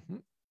 Mm-hmm.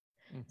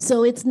 Mm-hmm.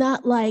 So it's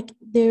not like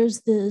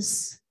there's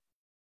this,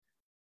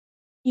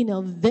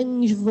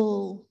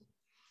 vengeful,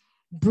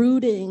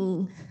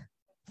 brooding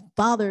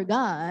Father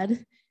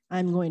God,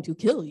 I'm going to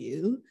kill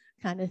you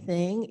kind of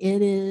thing.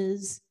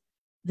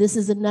 This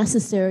is a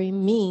necessary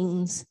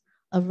means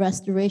of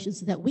restoration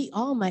so that we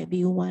all might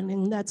be one.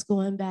 And that's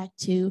going back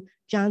to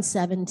John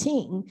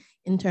 17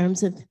 in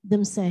terms of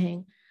them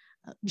saying,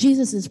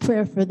 Jesus'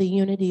 prayer for the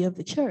unity of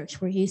the church,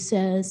 where he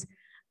says,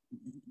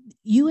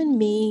 you and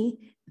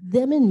me,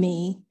 them and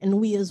me, and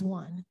we as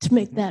one, to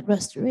make that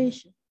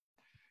restoration.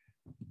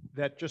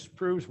 That just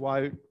proves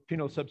why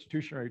penal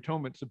substitutionary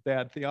atonement is a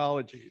bad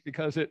theology,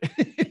 because it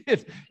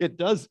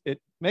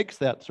makes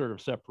that sort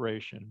of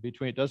separation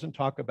between, it doesn't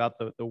talk about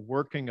the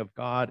working of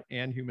God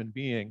and human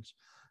beings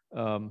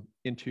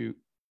into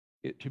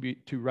it to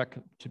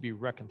be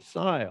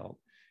reconciled.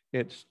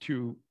 It's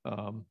to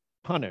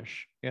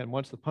punish, and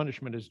once the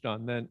punishment is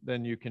done,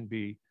 then you can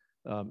be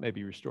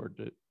maybe restored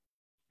to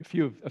a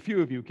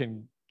few of you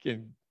can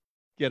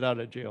get out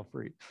of jail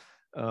free,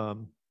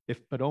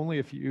 but only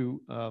if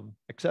you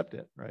accept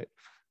it, right?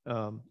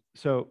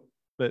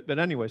 But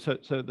anyway,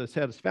 so the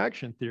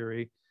satisfaction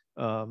theory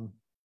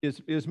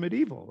is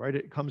medieval, right?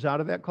 It comes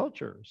out of that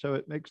culture, so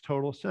it makes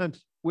total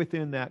sense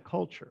within that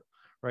culture,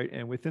 right?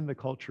 And within the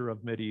culture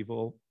of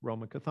medieval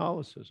Roman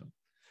Catholicism,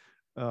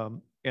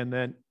 and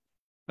then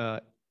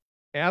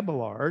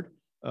Abelard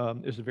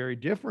is a very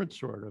different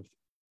sort of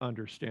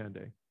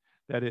understanding,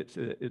 that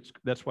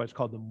that's why it's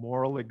called the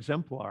moral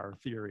exemplar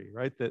theory,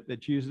 right? That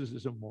Jesus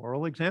is a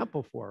moral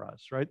example for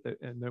us, right?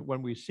 And that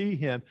when we see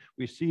him,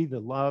 we see the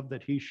love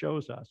that he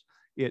shows us.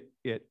 It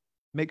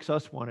makes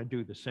us want to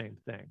do the same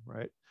thing,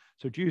 right?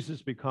 So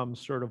Jesus becomes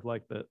sort of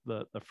like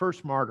the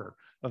first martyr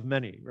of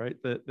many, right?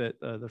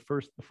 The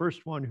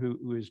first one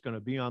who is going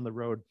to be on the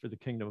road for the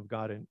kingdom of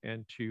God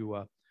and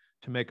to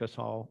make us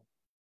all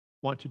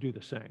want to do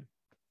the same.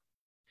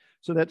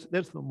 So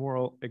that's the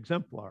moral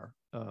exemplar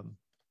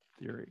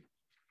theory.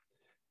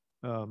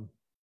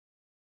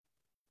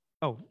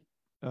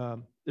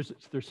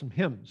 There's some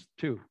hymns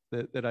too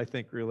that I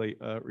think really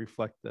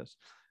reflect this.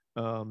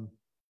 For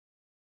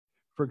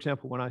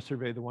example, When I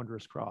Survey the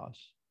Wondrous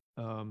Cross.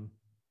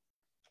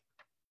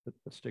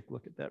 Let's take a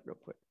look at that real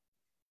quick.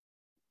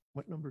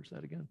 What number is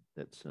that again?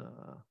 That's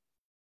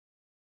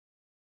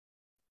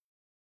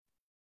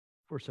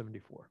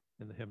 474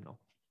 in the hymnal.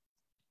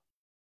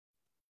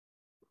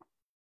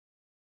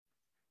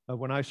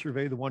 When I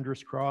survey the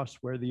wondrous cross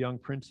where the young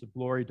Prince of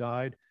Glory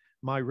died,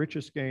 my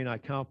richest gain I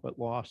count but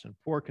loss and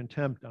pour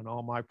contempt on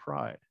all my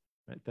pride.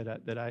 Right?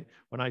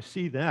 When I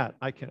see that,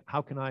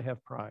 how can I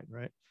have pride,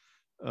 right?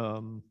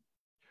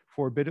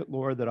 Forbid it,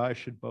 Lord, that I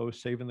should boast,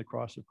 save in the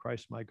cross of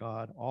Christ my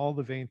God. All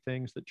the vain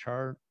things that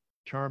charm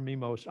me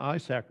most, I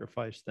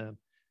sacrifice them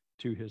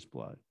to his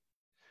blood.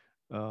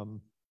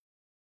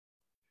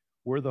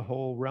 Were the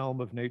whole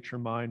realm of nature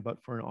mine,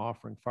 but for an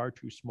offering far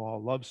too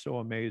small, love so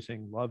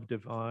amazing, love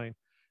divine,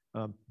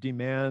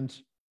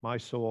 demands my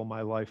soul,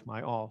 my life,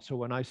 my all. So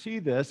when I see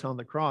this on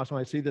the cross,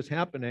 when I see this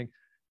happening,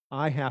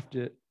 I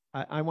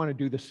want to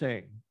do the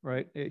same,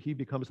 right? He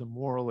becomes a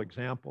moral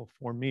example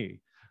for me.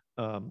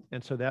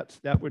 And so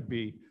that would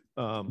be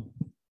a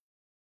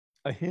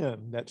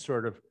hymn that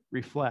sort of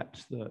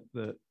reflects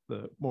the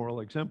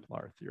moral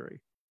exemplar theory.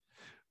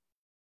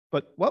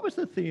 But what was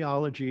the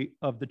theology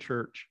of the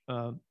church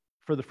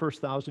for the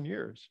first 1,000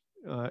 years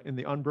in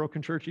the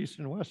unbroken church, East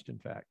and West, in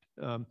fact,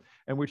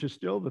 and which is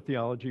still the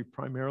theology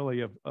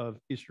primarily of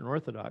Eastern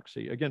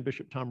Orthodoxy? Again,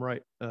 Bishop Tom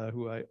Wright,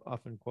 who I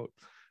often quote,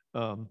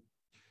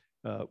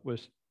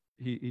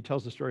 he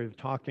tells the story of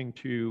talking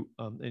to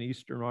an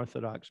Eastern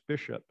Orthodox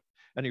bishop,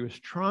 and he was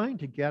trying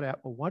to get at,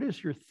 well, what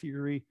is your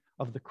theory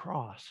of the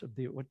cross, of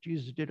what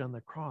Jesus did on the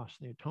cross,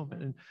 the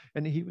atonement?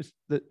 And he was,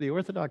 the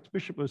Orthodox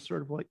bishop was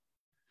sort of like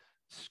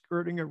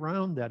skirting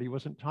around that. He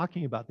wasn't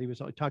talking about that. He was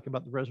talking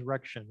about the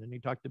resurrection, and he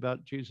talked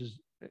about Jesus'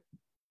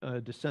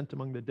 descent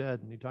among the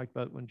dead, and he talked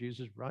about when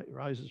Jesus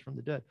rises from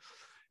the dead.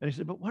 And he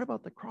said, but what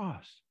about the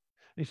cross?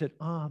 And he said,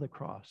 the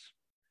cross.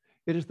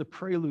 It is the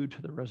prelude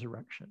to the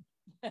resurrection.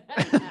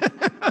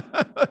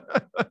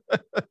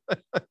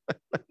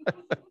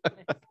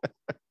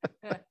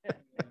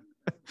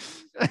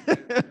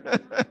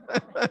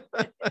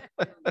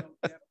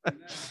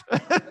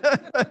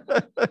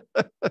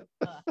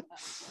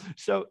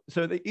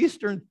 So the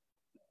Eastern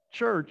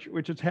Church,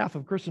 which is half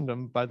of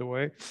Christendom, by the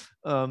way,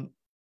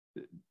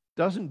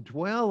 doesn't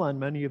dwell on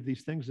many of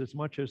these things as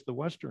much as the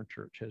Western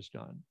Church has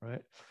done,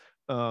 right?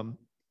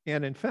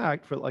 And in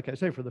fact, like I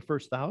say, for the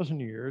first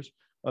 1,000 years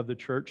of the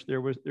church, there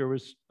was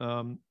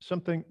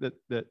something that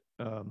there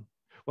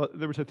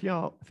was a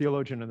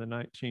theologian in the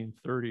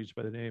 1930s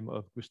by the name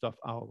of Gustav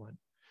Aulén.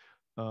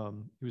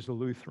 He was a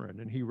Lutheran,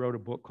 and he wrote a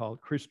book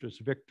called Christus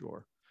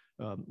Victor,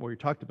 where he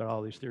talked about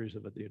all these theories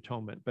of the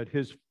atonement. But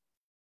his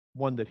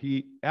one that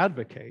he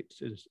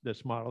advocates is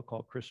this model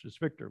called Christus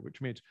Victor,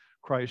 which means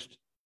Christ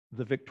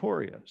the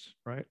victorious,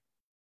 right?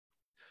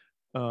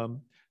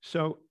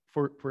 So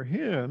for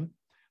him,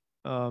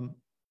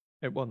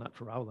 well, not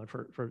for Aulén,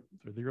 for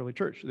the early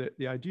church,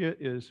 the idea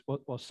is,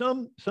 well,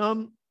 some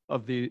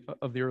of the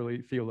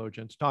early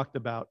theologians talked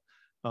about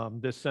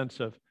this sense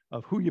of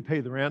who you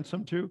pay the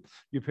ransom to.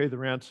 You pay the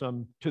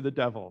ransom to the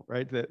devil,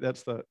 right?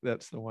 That's the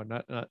one,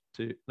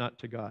 not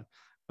to God.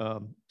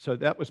 So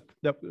that was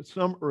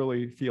some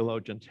early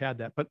theologians had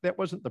that, but that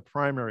wasn't the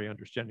primary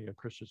understanding of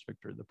Christus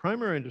Victor. The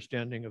primary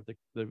understanding of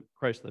the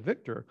Christ the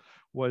Victor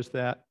was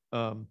that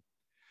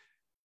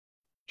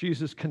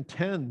Jesus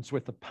contends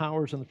with the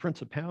powers and the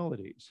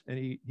principalities, and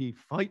he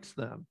fights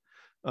them,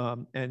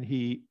 and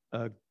he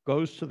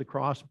goes to the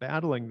cross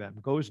battling them,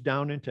 goes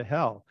down into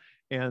hell,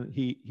 and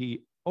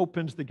he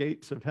opens the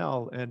gates of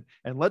hell and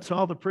lets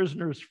all the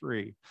prisoners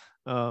free,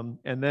 and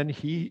then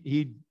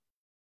he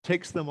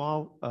takes them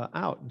all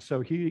out, and so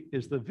he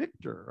is the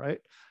victor, right?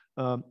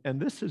 And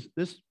that's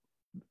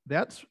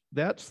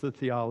the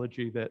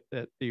theology that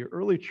the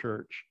early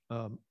church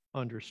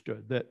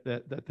understood,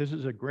 that this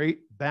is a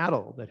great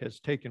battle that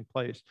has taken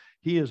place.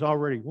 He has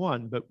already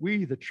won, but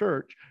we, the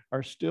church,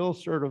 are still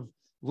sort of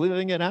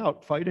living it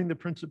out, fighting the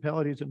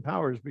principalities and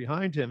powers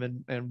behind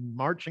him, and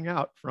marching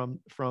out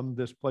from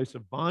this place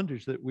of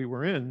bondage that we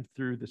were in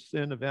through the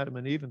sin of Adam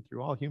and Eve and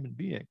through all human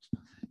beings.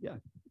 Yeah.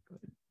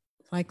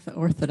 Like the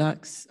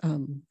Orthodox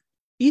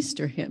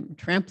Easter hymn,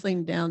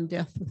 trampling down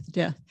death with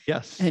death.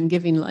 Yes. And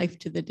giving life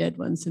to the dead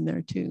ones in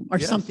their tomb, or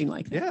something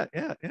like that.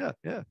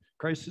 Yeah.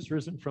 Christ is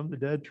risen from the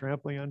dead,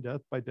 trampling on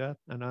death by death,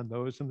 and on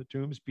those in the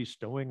tombs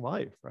bestowing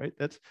life, right?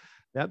 That's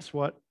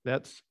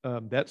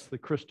the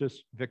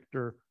Christus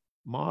Victor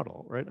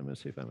model, right? I'm going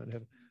to see if I'm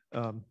going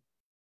to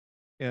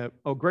have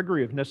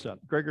Gregory of Nyssa.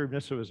 Gregory of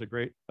Nyssa was a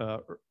great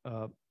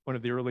one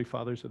of the early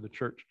fathers of the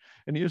church,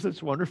 and he uses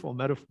this wonderful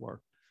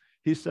metaphor.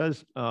 He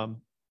says that,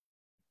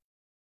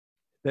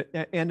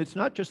 and it's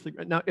not just the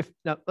now.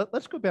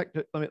 Let's go back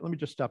to let me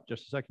just stop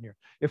just a second here.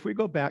 If we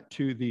go back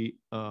to the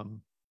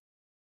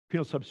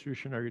penal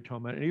substitutionary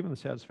atonement and even the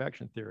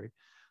satisfaction theory,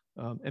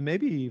 and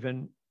maybe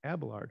even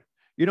Abelard,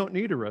 you don't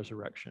need a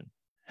resurrection.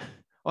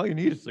 All you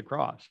need is the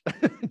cross.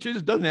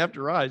 Jesus doesn't have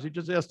to rise; he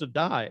just has to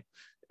die.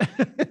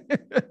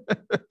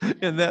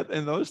 in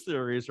those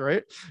theories,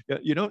 right?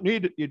 He doesn't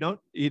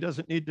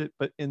need to,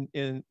 but in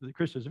the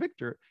Christus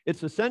Victor,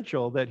 it's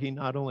essential that he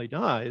not only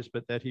dies,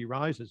 but that he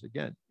rises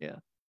again. Yeah.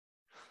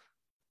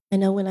 I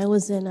know when I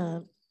was in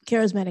a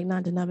charismatic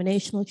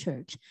non-denominational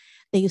church,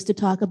 they used to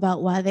talk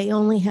about why they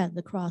only had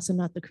the cross and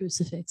not the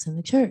crucifix in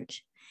the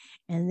church.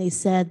 And they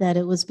said that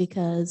it was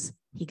because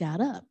he got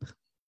up.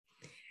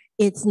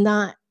 It's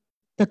not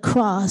the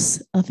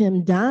cross of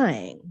him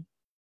dying,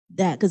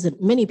 that because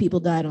many people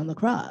died on the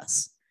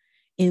cross.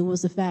 It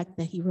was the fact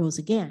that he rose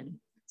again.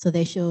 So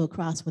they show a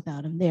cross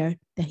without him there,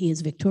 that he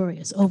is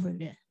victorious over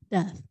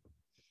death.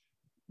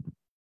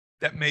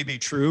 That may be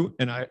true,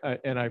 and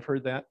I've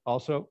heard that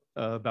also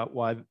about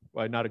why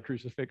not a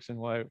crucifix and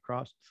why a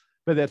cross,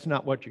 but that's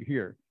not what you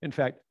hear. In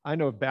fact, I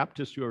know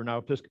Baptists who are now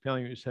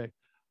Episcopalian who say,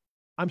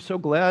 "I'm so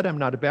glad I'm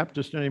not a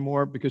Baptist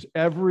anymore because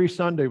every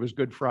Sunday was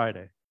Good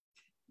Friday.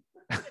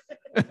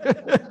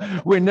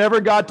 We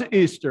never got to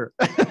Easter."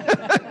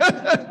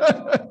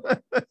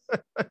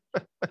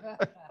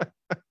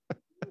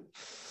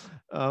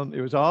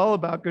 It was all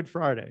about Good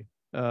Friday.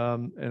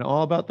 And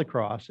all about the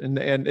cross, and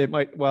it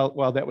might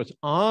while that was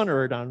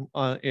honored on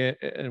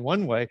in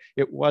one way,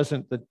 it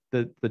wasn't the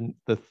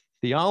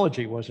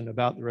theology wasn't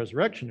about the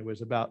resurrection. It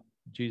was about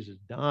Jesus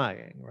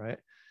dying, right?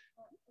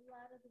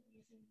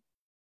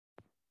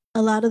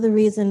 A lot of the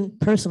reason,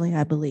 personally,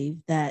 I believe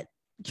that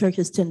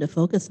churches tend to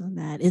focus on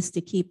that is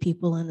to keep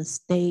people in a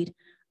state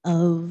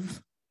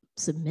of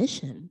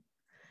submission.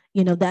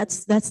 You know,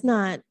 that's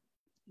not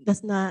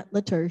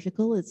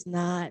liturgical. It's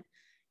not,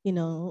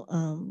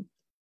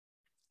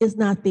 it's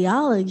not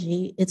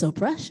theology, it's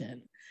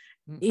oppression.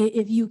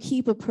 If you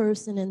keep a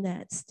person in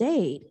that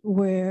state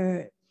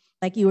where,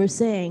 like you were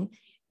saying,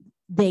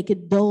 they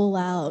could dole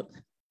out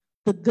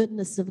the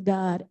goodness of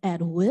God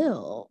at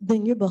will,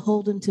 then you're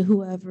beholden to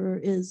whoever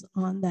is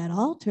on that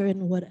altar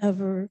in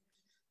whatever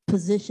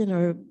position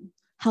or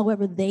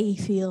however they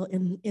feel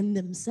in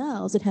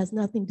themselves. It has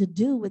nothing to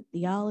do with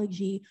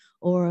theology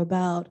or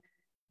about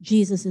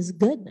Jesus's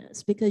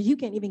goodness, because you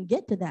can't even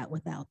get to that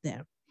without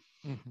them.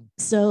 Mm-hmm.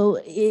 So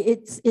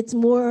it's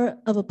more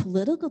of a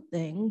political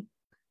thing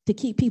to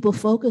keep people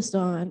focused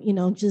on,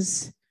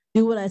 just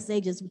do what I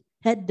say, just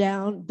head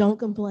down, don't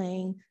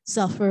complain,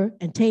 suffer,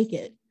 and take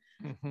it.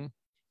 Mm-hmm.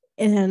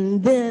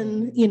 And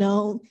then,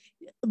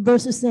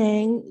 versus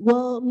saying,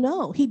 well,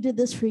 no, he did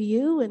this for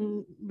you,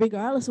 and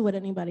regardless of what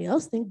anybody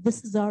else thinks,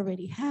 this has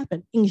already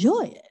happened.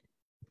 Enjoy it.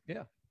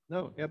 Yeah,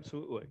 no,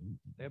 absolutely,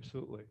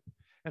 absolutely.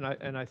 And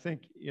I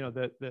think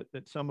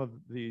that some of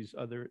these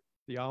other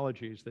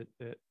theologies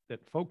that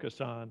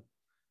focus on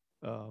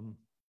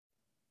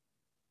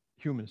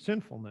human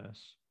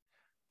sinfulness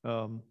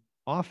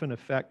often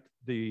affect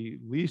the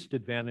least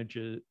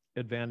advantaged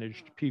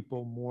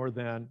people more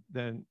than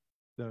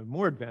the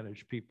more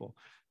advantaged people,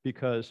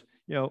 because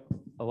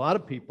a lot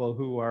of people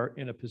who are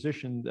in a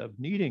position of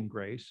needing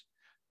grace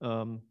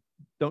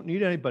don't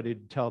need anybody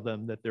to tell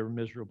them that they're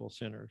miserable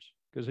sinners,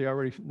 because they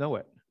already know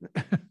it.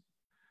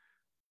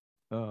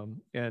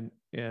 And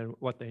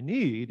what they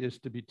need is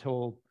to be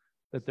told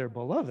that they're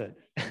beloved.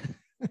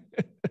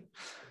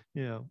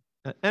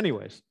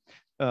 Anyways,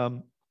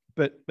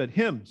 but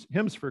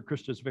hymns for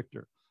Christus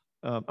Victor.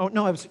 Oh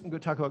no, I was going to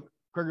talk about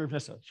Gregory of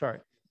Nyssa. Sorry,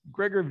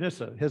 Gregory of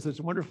Nyssa has this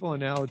wonderful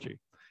analogy.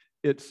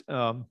 It's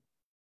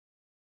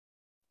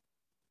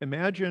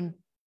imagine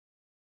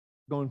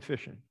going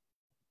fishing,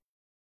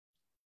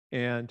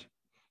 and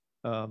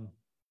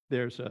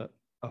there's a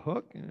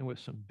hook and with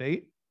some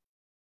bait,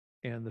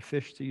 and the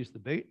fish sees the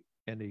bait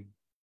and he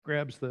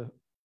grabs the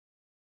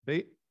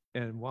bait,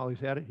 and while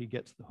he's at it, he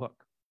gets the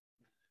hook.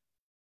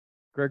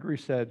 Gregory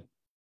said,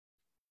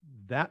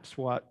 that's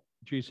what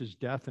Jesus'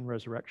 death and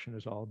resurrection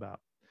is all about.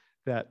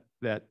 That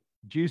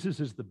Jesus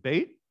is the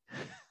bait,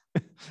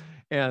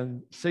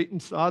 and Satan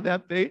saw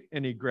that bait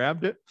and he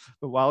grabbed it,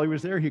 but while he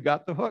was there, he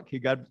got the hook. He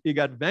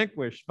got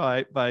vanquished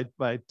by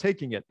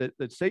taking it.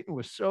 That Satan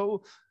was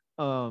so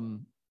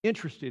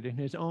interested in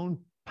his own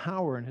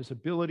power and his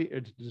ability,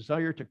 his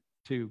desire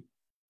to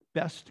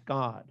best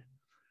God,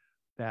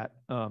 that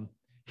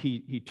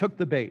he took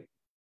the bait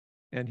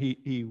and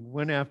he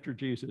went after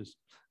Jesus.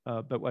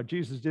 But what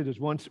Jesus did is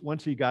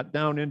once he got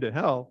down into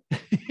hell,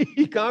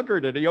 he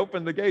conquered it. He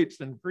opened the gates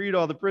and freed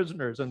all the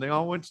prisoners, and they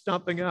all went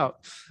stomping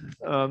out.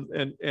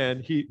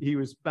 And he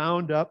was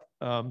bound up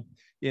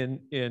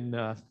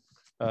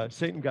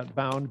Satan got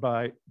bound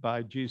by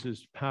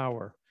Jesus'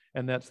 power,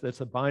 and that's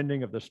the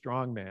binding of the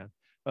strong man.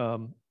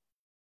 How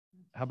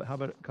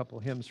about a couple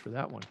of hymns for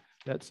that one?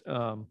 That's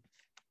well,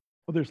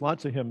 there's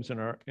lots of hymns in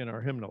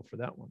our hymnal for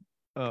that one.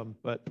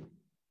 But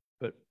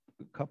a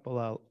couple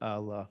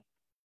I'll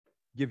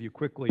give you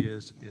quickly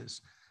is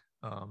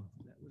that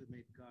would have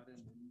made God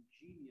an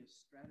ingenious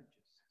strategist.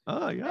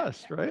 Ah,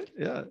 yes, right.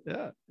 Yeah,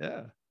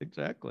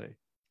 exactly.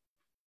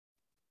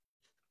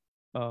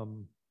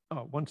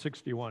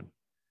 161.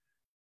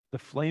 The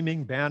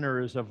flaming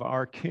banners of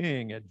our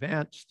King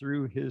advance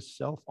through his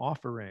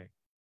self-offering.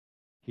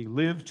 He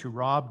lived to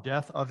rob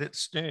death of its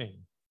sting.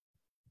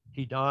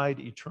 He died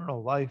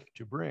eternal life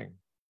to bring.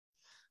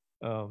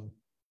 Or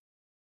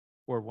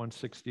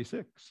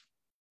 166.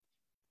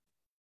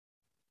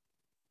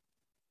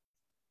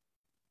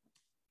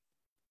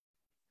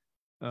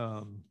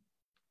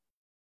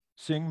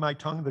 Sing my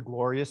tongue the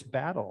glorious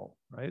battle,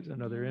 right?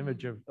 Another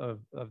image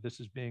of this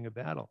as being a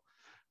battle.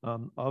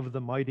 Of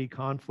the mighty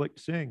conflict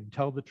sing,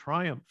 tell the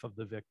triumph of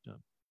the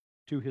victim.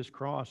 To his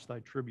cross thy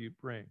tribute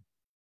bring.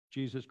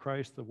 Jesus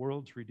Christ, the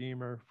world's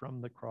Redeemer,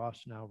 from the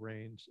cross now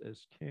reigns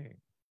as King.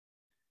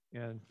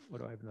 And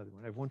what do I have? Another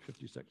one. I have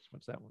 156.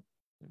 What's that one?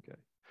 Okay.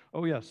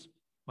 Oh, yes.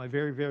 My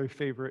very, very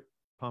favorite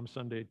Palm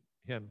Sunday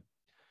hymn.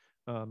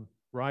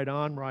 Ride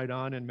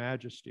on in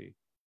majesty.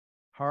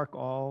 Hark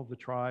all the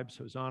tribes,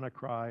 Hosanna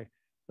cry.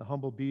 The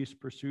humble beast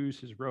pursues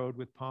his road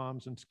with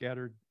palms and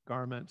scattered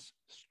garments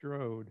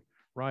strode.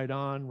 Ride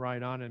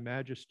on in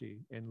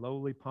majesty. In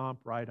lowly pomp,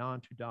 ride on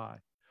to die.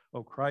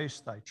 O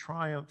Christ, thy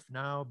triumph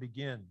now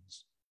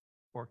begins,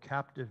 o'er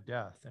captive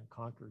death and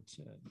conquered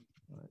sin.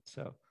 All right,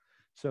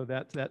 so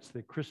that's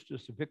the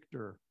Christus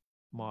Victor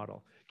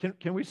model.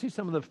 Can we see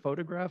some of the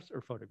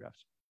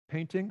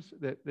paintings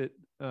that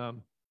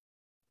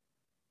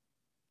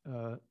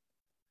to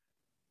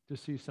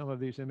see some of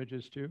these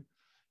images too?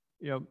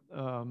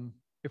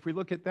 If we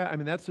look at that, I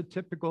mean, that's a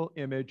typical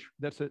image.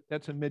 That's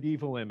a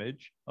medieval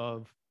image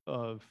of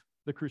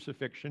the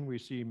crucifixion. We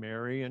see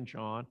Mary and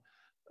John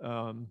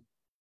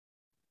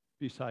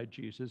beside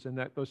Jesus, and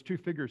those two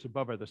figures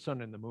above are the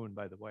sun and the moon,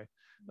 by the way,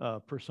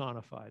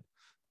 personified.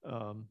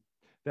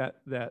 That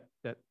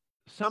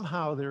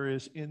somehow there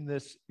is in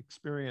this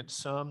experience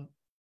some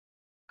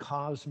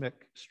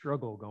cosmic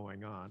struggle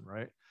going on,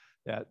 right?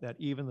 That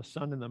even the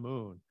sun and the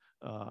moon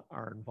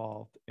are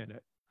involved in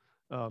it.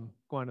 Go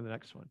on to the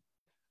next one.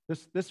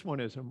 This one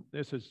is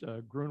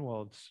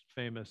Grunwald's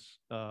famous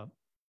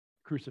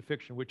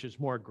crucifixion, which is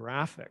more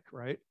graphic,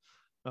 right?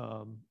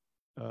 Of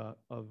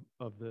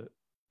the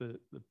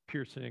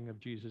piercing of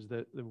Jesus,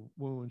 the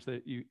wounds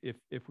that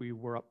if we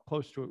were up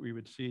close to it, we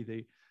would see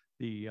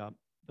the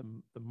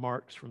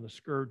marks from the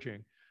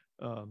scourging.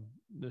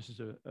 This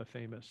is a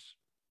famous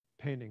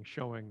painting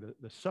showing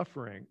the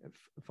suffering,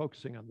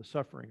 focusing on the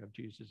suffering of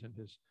Jesus and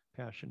his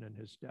passion and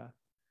his death.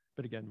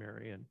 But again,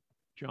 Mary and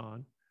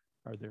John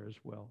are there as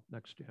well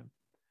next to him.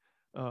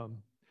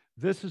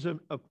 This is a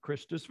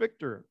Christus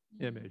Victor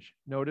image.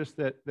 Notice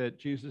that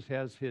Jesus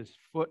has his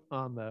foot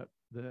on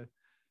the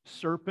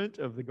serpent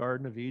of the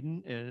Garden of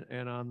Eden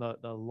and on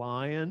the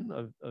lion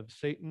of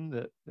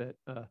Satan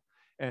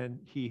and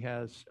he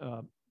has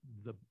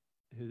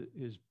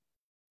his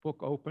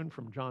book open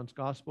from John's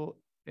Gospel,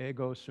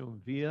 Ego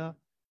sum via,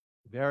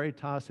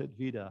 veritas et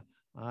vida.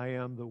 I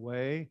am the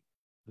way,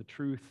 the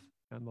truth,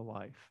 and the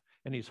life.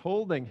 And he's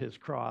holding his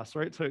cross,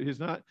 right? So he's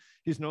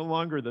no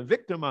longer the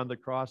victim on the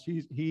cross.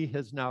 He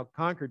has now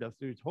conquered us.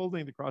 So he's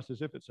holding the cross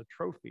as if it's a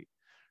trophy,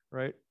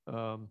 right?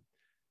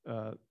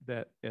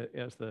 That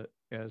as the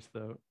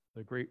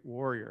great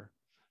warrior.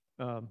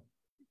 Can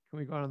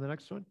we go on to the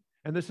next one?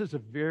 And this is a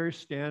very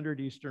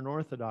standard Eastern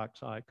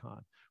Orthodox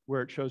icon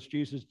where it shows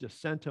Jesus'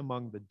 descent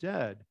among the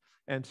dead.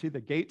 And see, the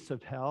gates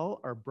of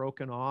hell are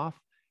broken off,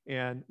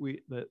 and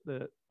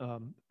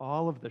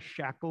all of the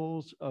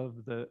shackles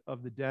of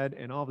the dead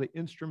and all the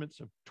instruments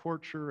of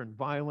torture and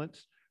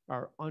violence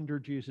are under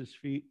Jesus'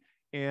 feet,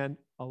 and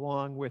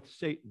along with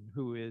Satan,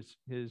 who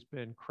has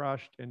been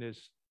crushed and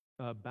is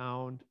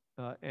bound,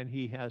 and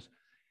he has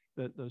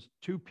those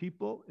two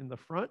people in the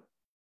front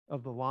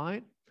of the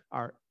line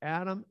are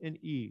Adam and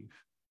Eve.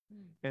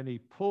 And he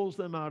pulls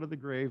them out of the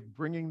grave,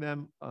 bringing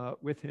them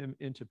with him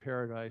into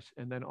paradise,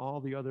 and then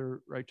all the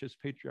other righteous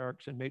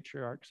patriarchs and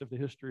matriarchs of the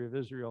history of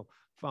Israel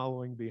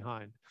following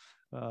behind.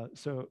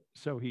 So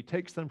he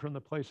takes them from the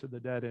place of the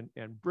dead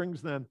and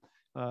brings them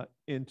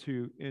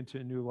into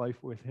new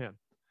life with him.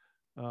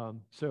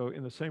 So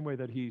in the same way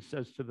that he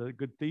says to the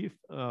good thief,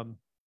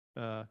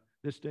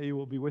 this day you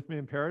will be with me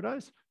in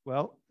paradise.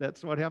 Well,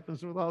 that's what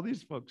happens with all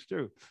these folks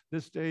too.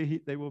 This day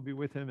they will be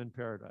with him in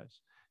paradise.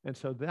 And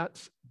so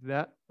that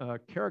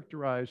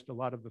characterized a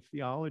lot of the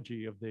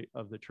theology of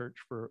the church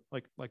for,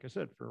 like I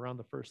said, for around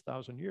the first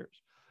 1,000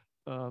 years.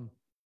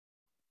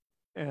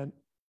 And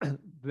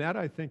that,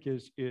 I think,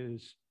 is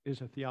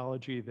a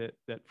theology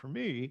that for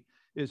me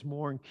is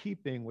more in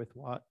keeping with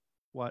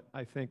what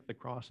I think the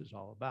cross is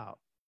all about.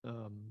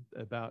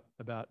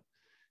 About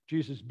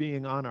Jesus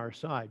being on our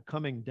side,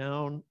 coming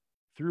down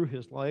through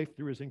his life,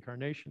 through his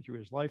incarnation, through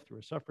his life, through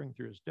his suffering,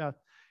 through his death,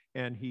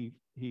 and he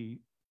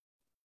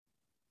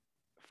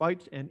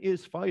fights and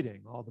is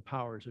fighting all the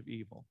powers of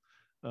evil.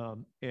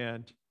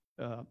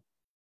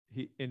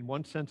 He, in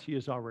one sense, he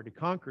has already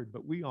conquered,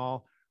 but we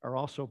all are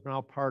also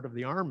now part of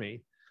the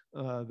army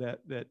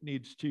that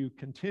needs to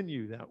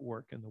continue that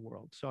work in the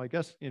world. So I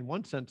guess in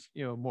one sense,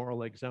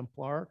 moral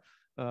exemplar,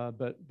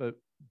 but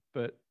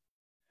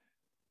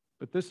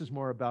this is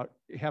more about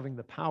having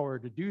the power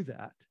to do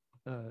that,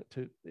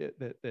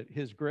 that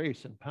his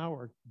grace and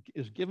power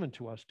is given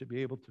to us to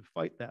be able to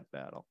fight that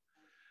battle.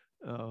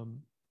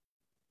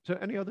 So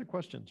any other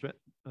questions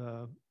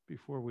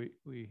before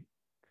we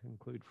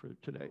conclude for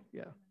today?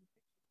 Yeah.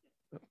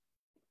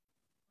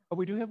 Oh,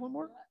 we do have one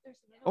more?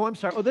 Oh, I'm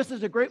sorry. Oh, this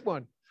is a great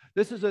one.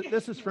 This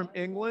is from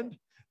England.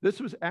 This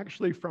was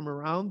actually from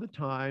around the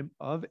time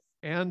of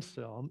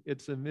Anselm.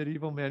 It's a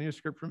medieval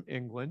manuscript from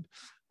England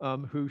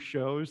who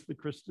shows the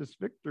Christus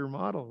Victor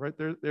model, right?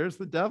 There's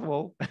the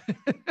devil.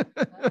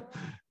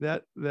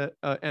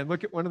 And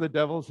look at one of the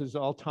devils is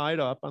all tied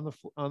up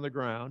on the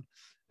ground.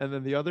 And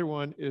then the other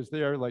one is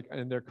there,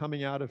 and they're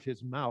coming out of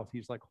his mouth.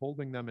 He's like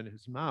holding them in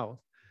his mouth.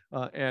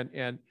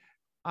 And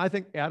I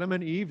think Adam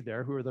and Eve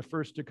there, who are the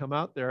first to come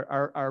out there,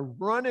 are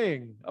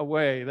running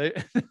away.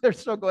 They're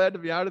so glad to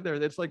be out of there.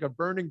 It's like a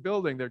burning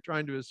building. They're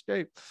trying to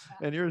escape.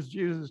 And here's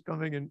Jesus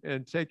coming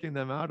and taking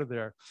them out of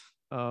there.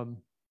 And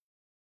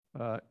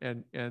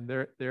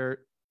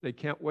they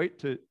can't wait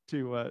to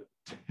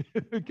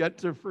get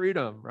to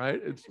freedom,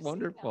 right? It's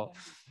wonderful.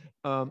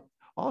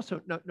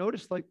 Also,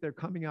 notice they're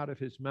coming out of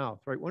his mouth,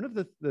 right? One of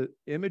the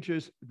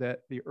images that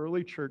the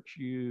early church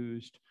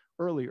used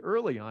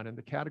early on in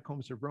the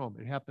catacombs of Rome,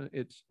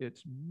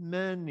 it's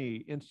many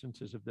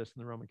instances of this in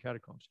the Roman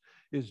catacombs,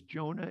 is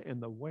Jonah and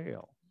the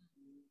whale.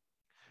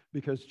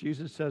 Because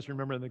Jesus says,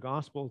 remember in the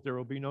Gospels, there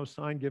will be no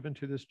sign given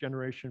to this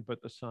generation but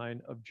the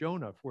sign of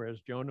Jonah, whereas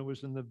Jonah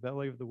was in the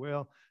belly of the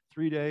whale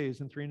 3 days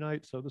and 3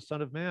 nights, so the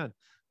Son of Man.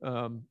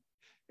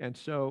 And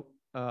so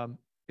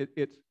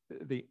it's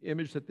the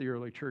image that the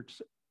early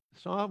church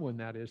saw when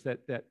that is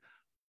that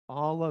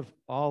all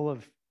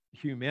of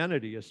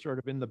humanity is sort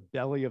of in the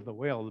belly of the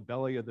whale, the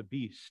belly of the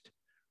beast,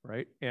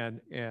 right? And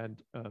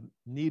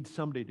needs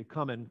somebody to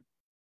come and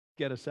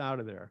get us out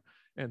of there.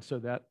 And so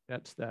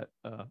that's that.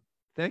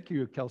 Thank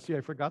you, Kelsey.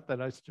 I forgot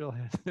that I still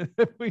had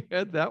we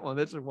had that one.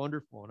 That's a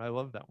wonderful one. I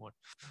love that one.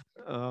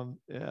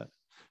 Yeah.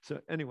 So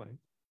anyway.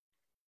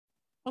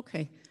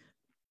 Okay.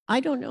 I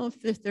don't know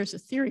if there's a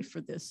theory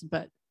for this,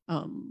 but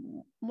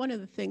one of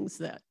the things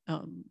that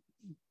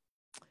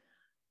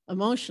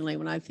emotionally,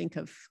 when I think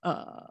of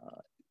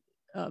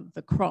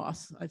the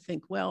cross, I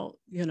think, well,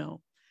 you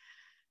know,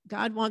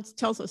 God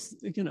tells us,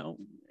 you know,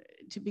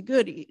 to be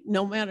good,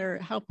 no matter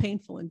how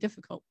painful and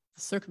difficult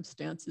the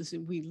circumstances.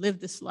 We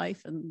live this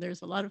life, and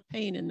there's a lot of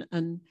pain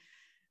and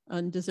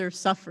undeserved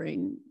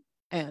suffering,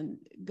 and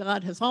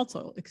God has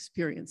also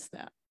experienced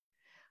that.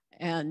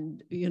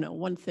 And, you know,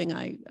 one thing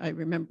I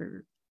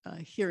remember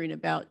hearing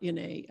about in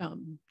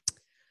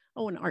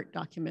an art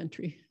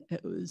documentary,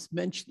 it was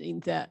mentioning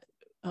that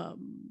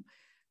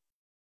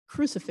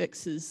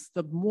crucifixes,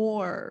 the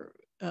more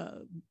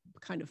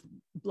kind of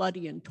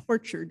bloody and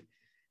tortured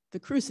the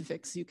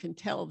crucifix, you can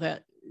tell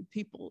that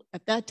people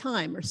at that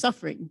time are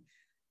suffering.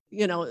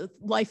 You know,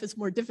 life is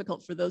more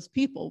difficult for those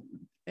people,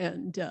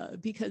 and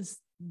because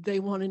they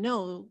want to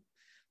know,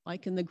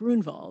 like in the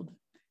Grunwald,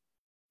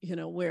 you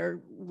know,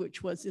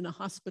 which was in a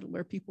hospital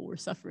where people were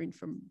suffering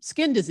from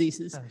skin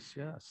diseases.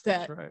 Yes,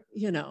 that, that's right.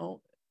 you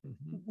know,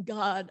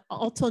 God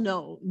also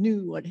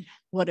knew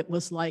what it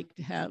was like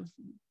to have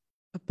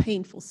a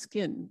painful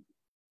skin.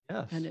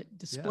 Yes. And it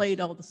displayed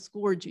all the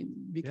scourging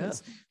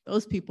because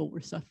those people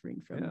were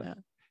suffering from that.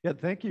 Yeah,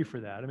 thank you for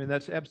that. I mean,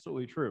 that's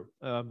absolutely true.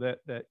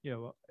 That you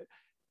know,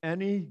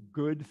 any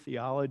good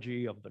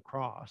theology of the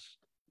cross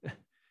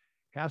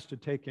has to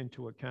take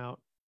into account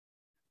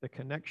the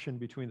connection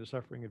between the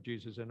suffering of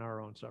Jesus and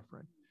our own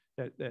suffering.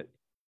 That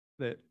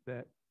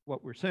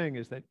what we're saying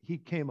is that he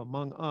came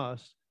among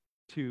us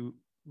to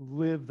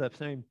live the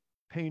same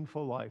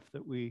painful life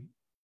that we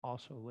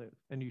also live,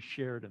 and he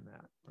shared in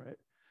that, right?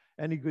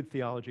 Any good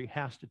theology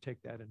has to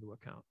take that into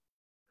account.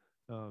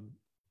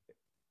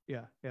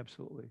 Yeah,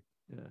 absolutely.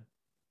 Yeah.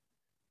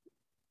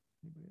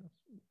 Anybody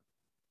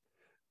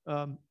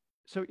else?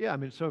 So yeah, I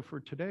mean, so for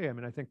today, I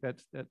mean, I think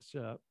that's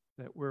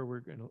that where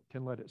we're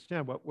can let it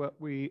stand. What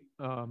we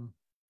are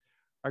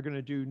going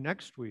to do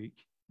next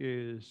week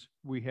is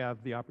we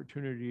have the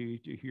opportunity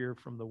to hear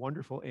from the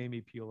wonderful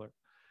Amy Peeler.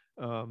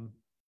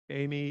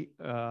 Amy,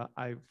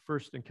 I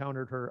first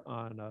encountered her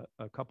on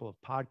a couple of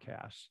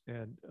podcasts,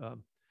 and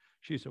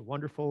she's a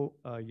wonderful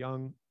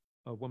young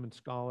woman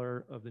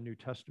scholar of the New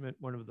Testament,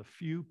 one of the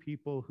few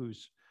people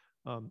whose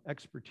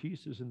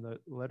expertise is in the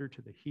letter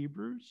to the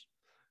Hebrews,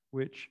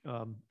 which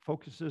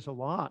focuses a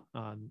lot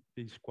on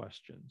these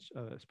questions,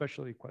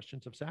 especially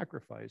questions of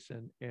sacrifice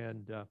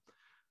and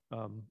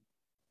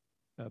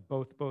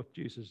both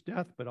Jesus'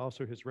 death, but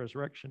also his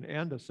resurrection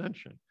and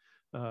ascension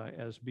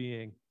as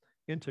being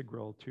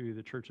integral to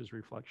the church's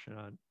reflection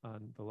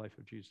on the life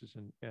of Jesus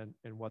and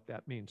what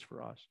that means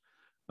for us.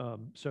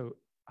 So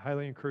I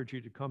highly encourage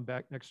you to come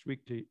back next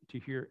week to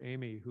hear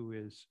Amy, who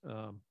is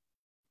a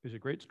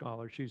great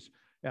scholar. She's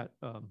at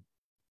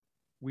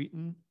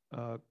Wheaton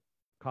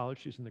College.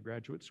 She's in the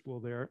graduate school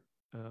there,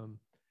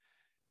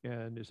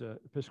 and is an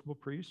Episcopal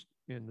priest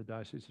in the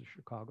Diocese of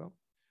Chicago.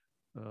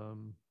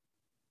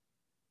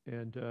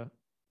 And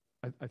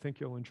I think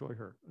you'll enjoy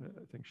her.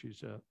 I think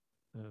she's a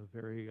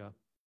very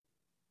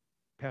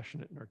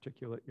passionate and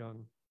articulate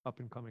young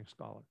up-and-coming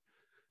scholar.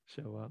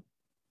 So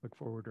look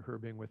forward to her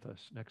being with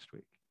us next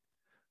week.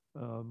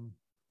 So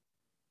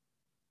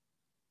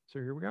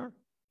here we are.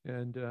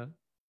 And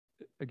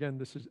again,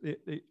 this is,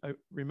 I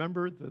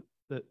remember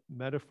that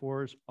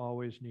metaphors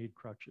always need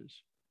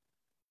crutches.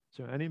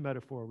 So any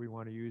metaphor we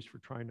want to use for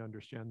trying to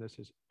understand this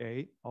is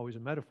always a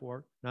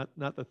metaphor,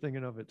 not the thing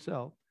in of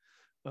itself,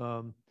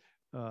 and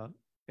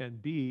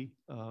B,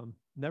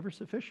 never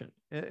sufficient.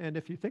 And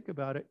if you think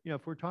about it, you know,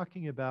 if we're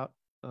talking about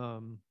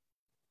the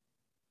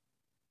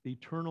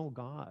eternal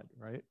God,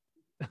 right?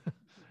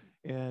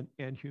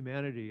 and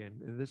humanity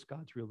and this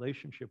God's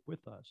relationship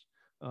with us,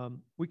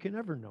 we can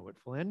never know it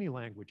full. Any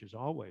language is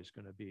always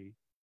going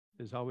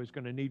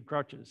to need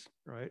crutches,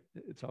 right?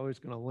 It's always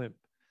going to limp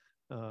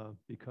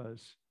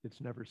because it's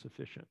never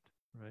sufficient,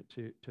 right,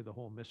 to the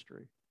whole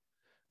mystery.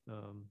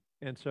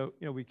 And so,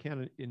 you know, we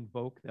can't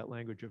invoke that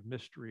language of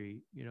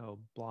mystery, you know,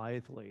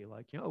 blithely,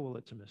 like, you know, oh, well,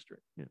 it's a mystery.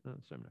 You know,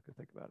 so I'm not going to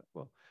think about it.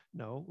 Well,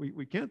 no,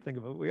 we can't think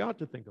of it. We ought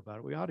to think about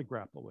it. We ought to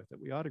grapple with it.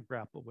 We ought to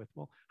grapple with,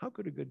 well, how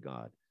could a good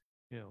God,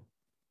 you know,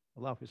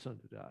 allow his son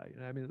to die?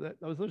 And I mean,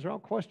 those are all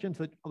questions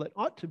that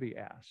ought to be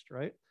asked,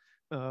 right?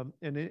 And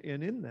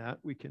in that,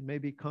 we can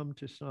maybe come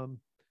to some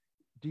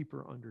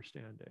deeper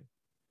understanding.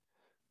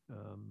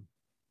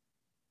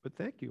 But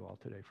thank you all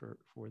today for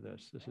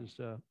this. This is,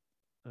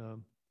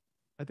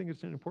 I think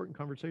it's an important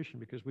conversation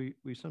because we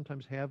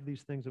sometimes have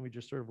these things and we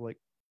just sort of like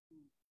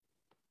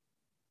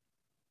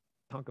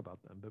talk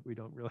about them, but we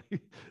don't really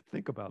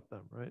think about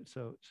them, right?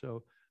 So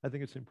I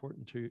think it's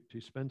important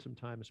to spend some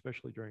time,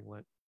 especially during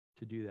Lent,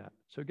 to do that.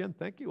 So again,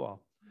 thank you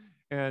all.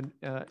 And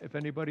if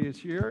anybody is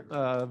here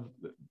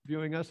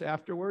viewing us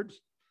afterwards,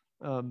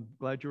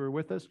 glad you were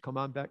with us. Come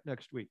on back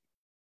next week.